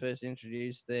 Ford first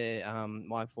introduced their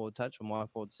My Ford Touch or My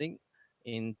Ford Sync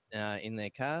in their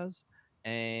cars,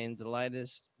 and the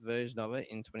latest version of it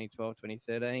in 2012,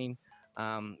 2013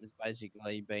 has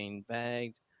basically been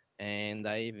bagged, and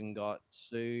they even got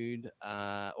sued.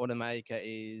 Automatica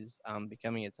is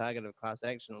becoming a target of a class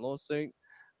action lawsuit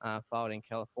filed in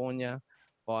California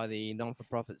by the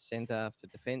non-for-profit Center for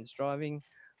Defense Driving,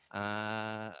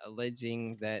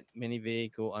 alleging that many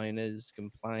vehicle owners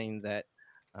complain that,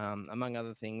 among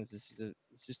other things, the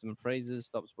system freezes,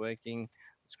 stops working,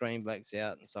 the screen blacks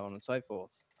out, and so on and so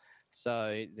forth.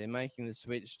 So they're making the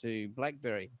switch to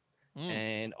BlackBerry.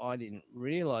 And I didn't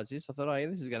realize this. I thought, oh, yeah,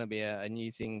 this is going to be a new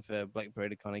thing for BlackBerry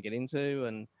to kind of get into,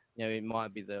 and it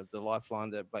might be the lifeline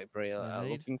that BlackBerry are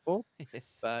looking for.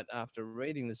 Yes. But after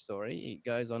reading the story, it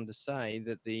goes on to say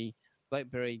that the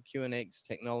BlackBerry QNX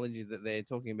technology that they're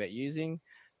talking about using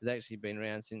has actually been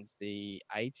around since the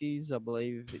 80s, I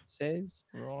believe it says,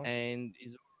 Right. and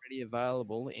is already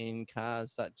available in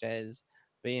cars such as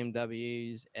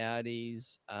BMWs,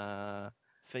 Audis,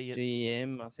 Fiat.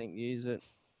 GM, I think, use it.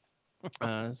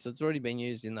 So it's already been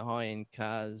used in the high-end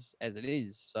cars as it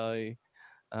is. So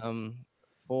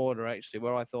Ford are actually,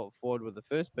 where I thought Ford were the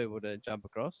first people to jump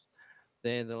across,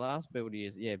 they're the last people to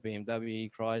use it. Yeah, BMW,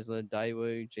 Chrysler,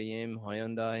 Daewoo, GM,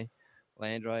 Hyundai,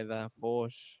 Land Rover,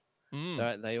 Porsche.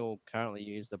 They all currently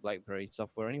use the BlackBerry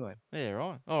software anyway. Yeah,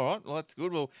 right. All right. Well, that's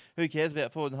good. Well, who cares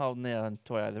about Ford and Holden now and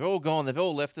Toyota? They're all gone. They've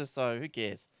all left us, so who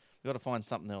cares? We've got to find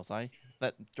something else, eh?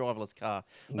 That driverless car.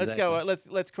 Let's go.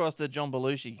 Let's cross to John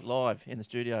Belushi live in the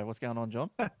studio. What's going on, John?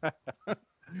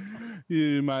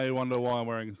 You may wonder why I'm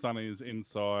wearing sunnies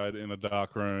inside in a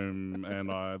dark room, and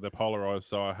they're polarized,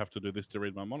 so I have to do this to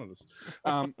read my monitors.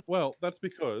 Well, that's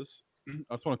because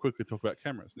I just want to quickly talk about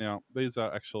cameras. Now, these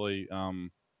are actually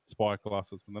spy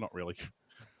glasses, and they're not really,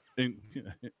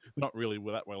 not really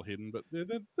that well hidden, but they're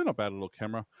not bad little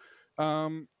camera.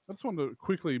 I just wanted to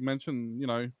quickly mention,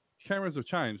 cameras have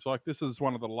changed. Like, this is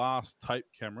one of the last tape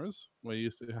cameras where you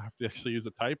used to have to actually use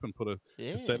a tape and put a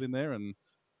cassette in there, and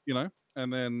you know.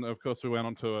 And then, of course, we went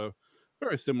on to a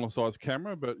very similar size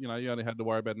camera, but, you know, you only had to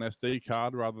worry about an SD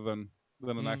card rather than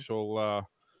an actual,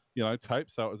 you know, tape,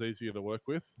 so it was easier to work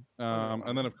with.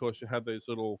 And then, of course, you had these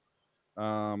little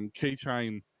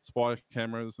keychain spy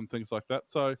cameras and things like that.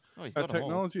 So he's our got 'em all.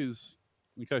 technology is,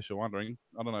 in case you're wondering,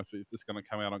 I don't know if it's going to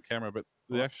come out on camera, but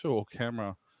the actual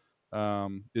camera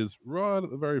is right at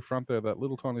the very front there. That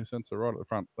little tiny sensor right at the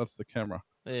front. That's the camera.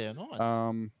 Yeah,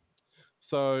 nice.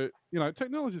 So, you know,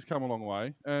 technology's come a long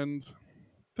way, and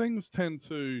things tend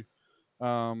to,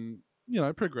 you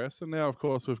know, progress. And now, of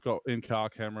course, we've got in-car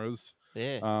cameras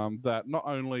that not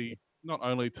only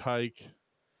take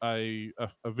a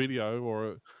video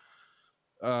or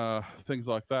things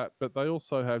like that, but they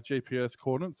also have GPS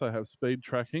coordinates. They have speed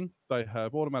tracking. They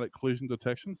have automatic collision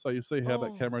detection. So you see how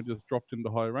that camera just dropped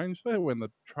into high range there when the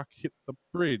truck hit the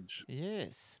bridge.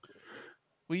 Yes.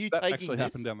 Were you That taking actually this?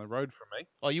 happened down the road from me.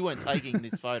 Oh, you weren't taking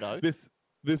this photo. This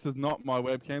is not my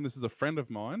webcam. This is a friend of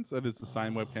mine's. It is the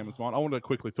same webcam as mine. I wanted to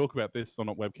quickly talk about this, or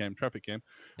not webcam, traffic cam.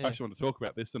 I actually want to talk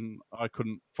about this, and I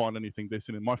couldn't find anything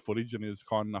decent in my footage, and he was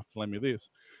kind enough to lend me this.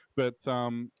 But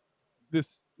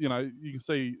this, you know, you can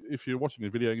see, if you're watching the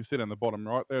video, you can see down the bottom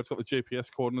right there, it's got the GPS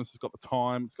coordinates, it's got the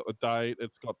time, it's got the date,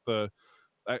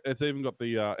 it's even got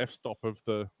the f-stop of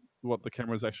what the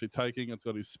camera is actually taking. It's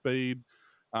got his speed,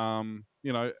 you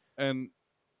know, and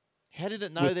how did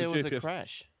it know there was a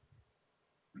crash?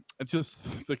 It's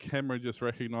just the camera just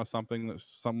recognized something that's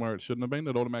somewhere it shouldn't have been.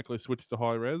 It automatically switched to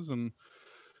high res, and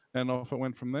off it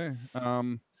went from there.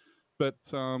 But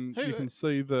you can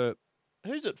see that.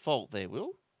 Who's at fault there,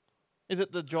 Will? Is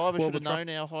it the driver should have known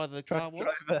how high the car was?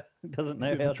 Driver doesn't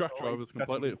know how the truck driver's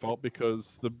completely at fault,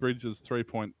 because the bridge is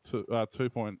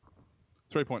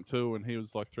 3.2 and he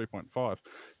was like 3.5.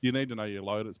 You need to know your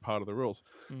load. It's part of the rules.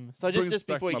 So just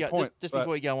before you go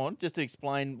on, just to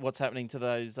explain what's happening to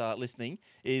those listening,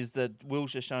 is that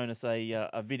Will's just shown us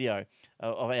a video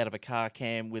out of a car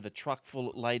cam with a truck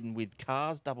laden with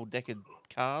cars, double-decker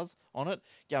cars on it,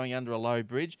 going under a low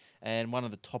bridge, and one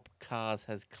of the top cars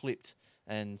has clipped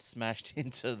and smashed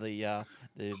into the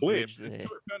bridge there. It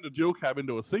turned a dual cab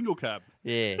into a single cab.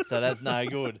 Yeah, so that's no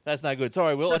good. That's no good.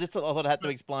 Sorry, Will. I thought I had to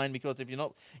explain, because if you're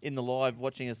not in the live,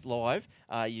 watching us live,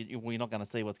 you're not going to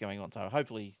see what's going on. So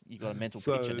hopefully you got a mental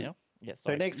picture now. Yeah.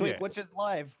 So next week, watch us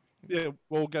live. Yeah,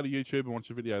 we'll go to YouTube and watch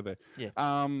a video there. Yeah.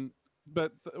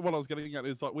 But what I was getting at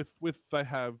is, like, with they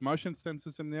have motion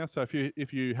sensors in there. So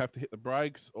if you have to hit the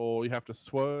brakes or you have to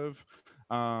swerve,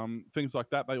 things like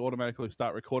that, they automatically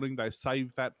start recording. They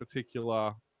save that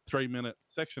particular 3-minute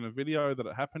section of video that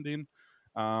it happened in.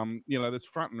 You know, there's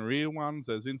front and rear ones,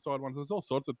 there's inside ones, there's all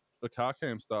sorts of car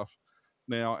cam stuff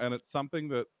now, and it's something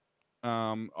that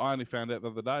I only found out the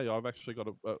other day. I've actually got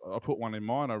I put one in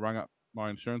mine. I rang up my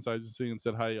insurance agency and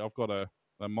said, hey, I've got a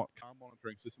car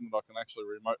monitoring system that I can actually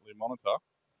remotely monitor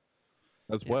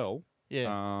as well.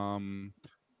 Yeah. And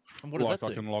what does that do?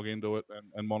 I can log into it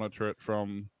and monitor it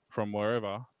from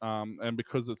wherever. And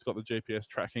because it's got the GPS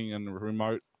tracking and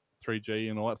remote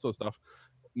 3G and all that sort of stuff,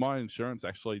 my insurance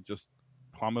actually just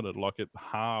plummeted. Like, it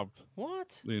halved.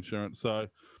 What? The insurance. So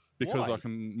because Why? I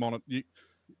can monitor,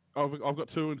 I've got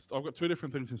two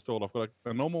different things installed. I've got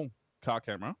a normal car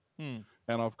camera, and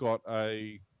I've got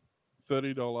a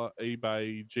 $30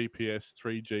 eBay GPS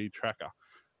 3G tracker,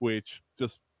 which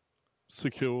just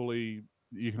securely,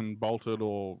 you can bolt it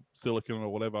or silicon or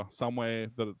whatever somewhere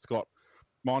that it's got.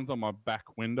 Mine's on my back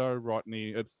window right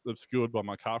near. It's obscured by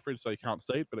my car fridge, so you can't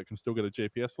see it, but it can still get a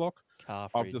GPS lock.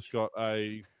 I've just got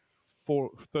a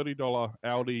 $30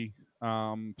 Audi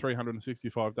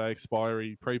 365-day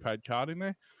expiry prepaid card in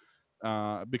there.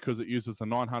 Because it uses a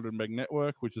 900 meg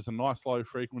network, which is a nice low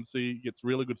frequency, gets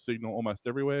really good signal almost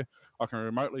everywhere. I can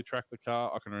remotely track the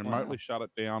car. I can remotely shut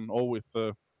it down, all with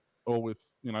the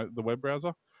web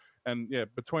browser. And yeah,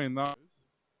 between those,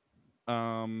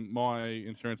 my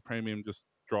insurance premium just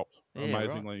dropped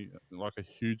amazingly, like a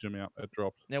huge amount. It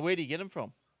dropped. Now, where do you get them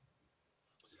from?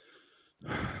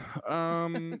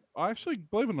 I actually,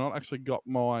 believe it or not, got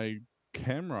my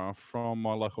camera from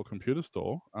my local computer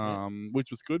store,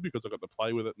 which was good because I got to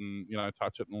play with it and, you know,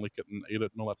 touch it and lick it and eat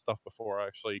it and all that stuff before I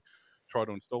actually tried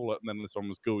to install it. And then this one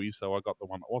was gooey, so I got the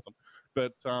one that wasn't.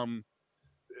 But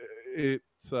it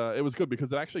was good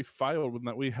because it actually failed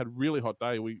when we had really hot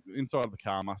day. Inside of the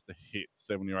car must have hit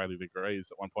 70 or 80 degrees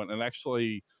at one point, and it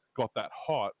actually got that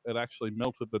hot. It actually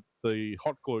melted the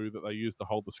hot glue that they used to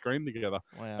hold the screen together.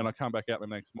 Wow. And I come back out the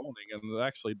next morning and it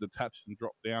actually detached and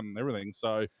dropped down and everything.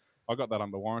 So I got that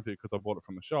under warranty because I bought it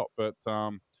from the shop. But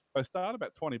they start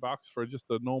about $20 for just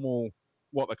a normal,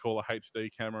 what they call a HD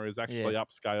camera, is actually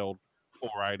upscaled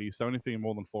 480. So anything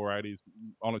more than 480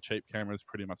 on a cheap camera is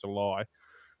pretty much a lie.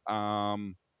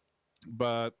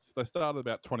 But they start at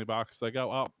about $20. They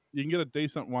go up. You can get a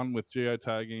decent one with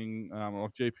geotagging, or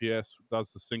GPS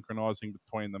does the synchronizing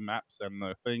between the maps and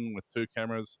the thing with 2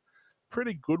 cameras.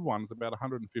 Pretty good ones, about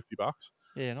 $150.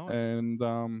 Yeah, nice. And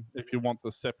if you want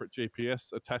the separate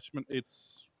GPS attachment,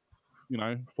 it's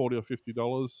 $40 or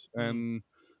 $50, and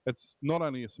it's not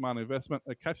only a smart investment,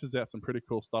 it catches out some pretty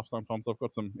cool stuff sometimes. I've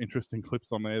got some interesting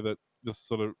clips on there that just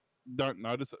sort of don't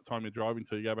notice at the time you're driving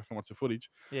till you go back and watch the footage.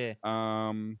 Yeah.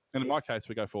 And in my case,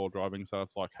 we go forward driving, so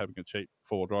it's like having a cheap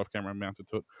forward drive camera mounted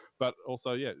to it. But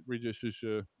also, yeah, it reduces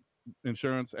your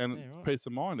insurance, and it's peace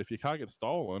of mind if your car gets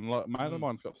stolen. Like, a mate of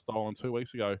mine's got stolen 2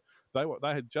 weeks ago. They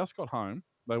had just got home.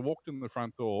 They walked in the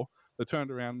front door. They turned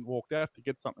around, walked out to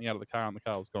get something out of the car, and the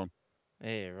car was gone.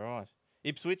 Yeah, right.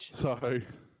 Ipswich? So,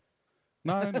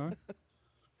 no.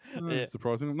 Yeah.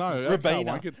 Surprising. No, our car Rabina.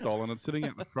 won't get stolen. It's sitting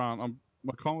out the front.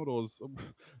 My Commodore's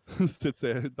sits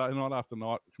there night after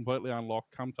night, completely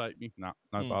unlocked. Come take me. No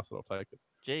bastard, I'll take it.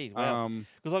 Jeez, wow.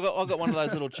 Because I got one of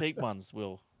those little cheap ones,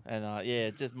 Will. And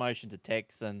just motion to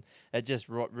text, and it just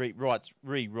rewrites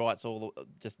all the,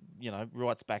 just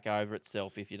writes back over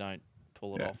itself if you don't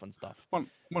pull it off and stuff.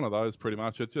 One of those, pretty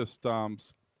much. It just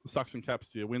suction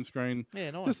caps to your windscreen. Yeah,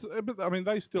 nice. But I mean,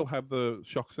 they still have the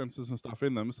shock sensors and stuff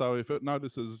in them. So if it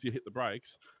notices you hit the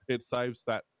brakes, it saves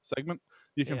that segment.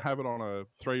 You can have it on a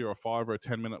 3 or a 5 or a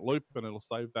 10-minute loop, and it'll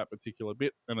save that particular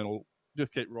bit, and it'll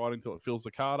just keep riding until it fills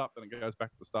the card up, then it goes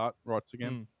back to the start, writes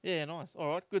again. Yeah, nice. All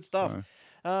right, good stuff.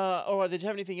 All right, did you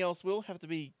have anything else, Will? Have to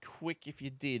be quick if you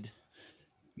did.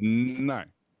 No.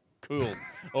 Cool.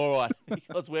 All right,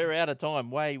 because we're out of time.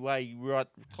 Way right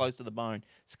close to the bone.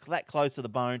 It's that close to the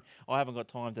bone. I haven't got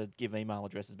time to give email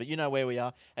addresses, but you know where we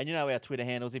are, and you know our Twitter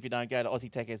handles. If you don't, go to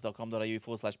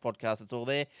aussietechheads.com.au/podcast. It's all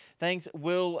there. Thanks,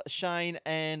 Will, Shane,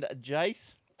 and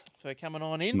Jace, for coming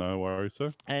on in. No worries, sir.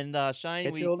 And Shane,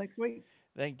 Catch you all next week.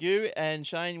 Thank you. And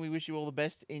Shane, we wish you all the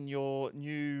best in your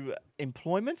new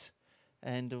employment,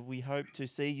 and we hope to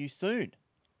see you soon.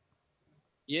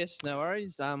 Yes, no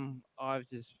worries. I've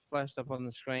just flashed up on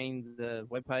the screen the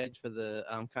webpage for the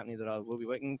company that I will be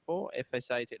working for,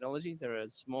 FSA Technology. They're a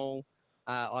small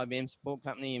IBM support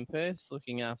company in Perth,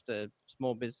 looking after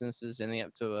small businesses, anything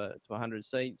up to 100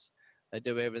 seats. They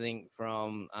do everything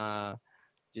from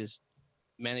just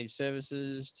managed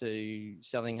services to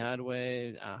selling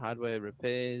hardware, hardware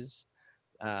repairs.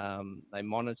 They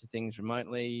monitor things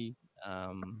remotely,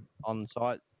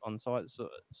 on-site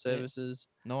services,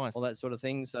 Nice. all that sort of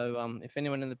thing. So if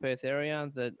anyone in the Perth area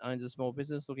that owns a small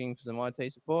business looking for some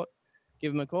IT support,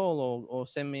 give them a call or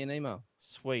send me an email.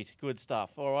 Sweet. Good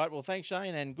stuff. All right. Well, thanks,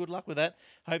 Shane, and good luck with that.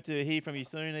 Hope to hear from you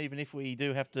soon, even if we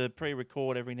do have to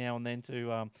pre-record every now and then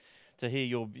to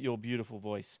hear your beautiful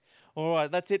voice. All right.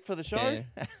 That's it for the show.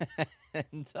 Yeah.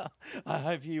 And I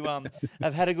hope you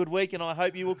have had a good week, and I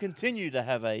hope you will continue to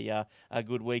have a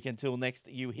good week until next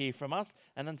you hear from us,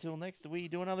 and until next we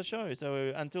do another show.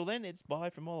 So until then, it's bye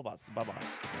from all of us. Bye-bye.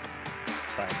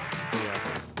 Bye. See ya.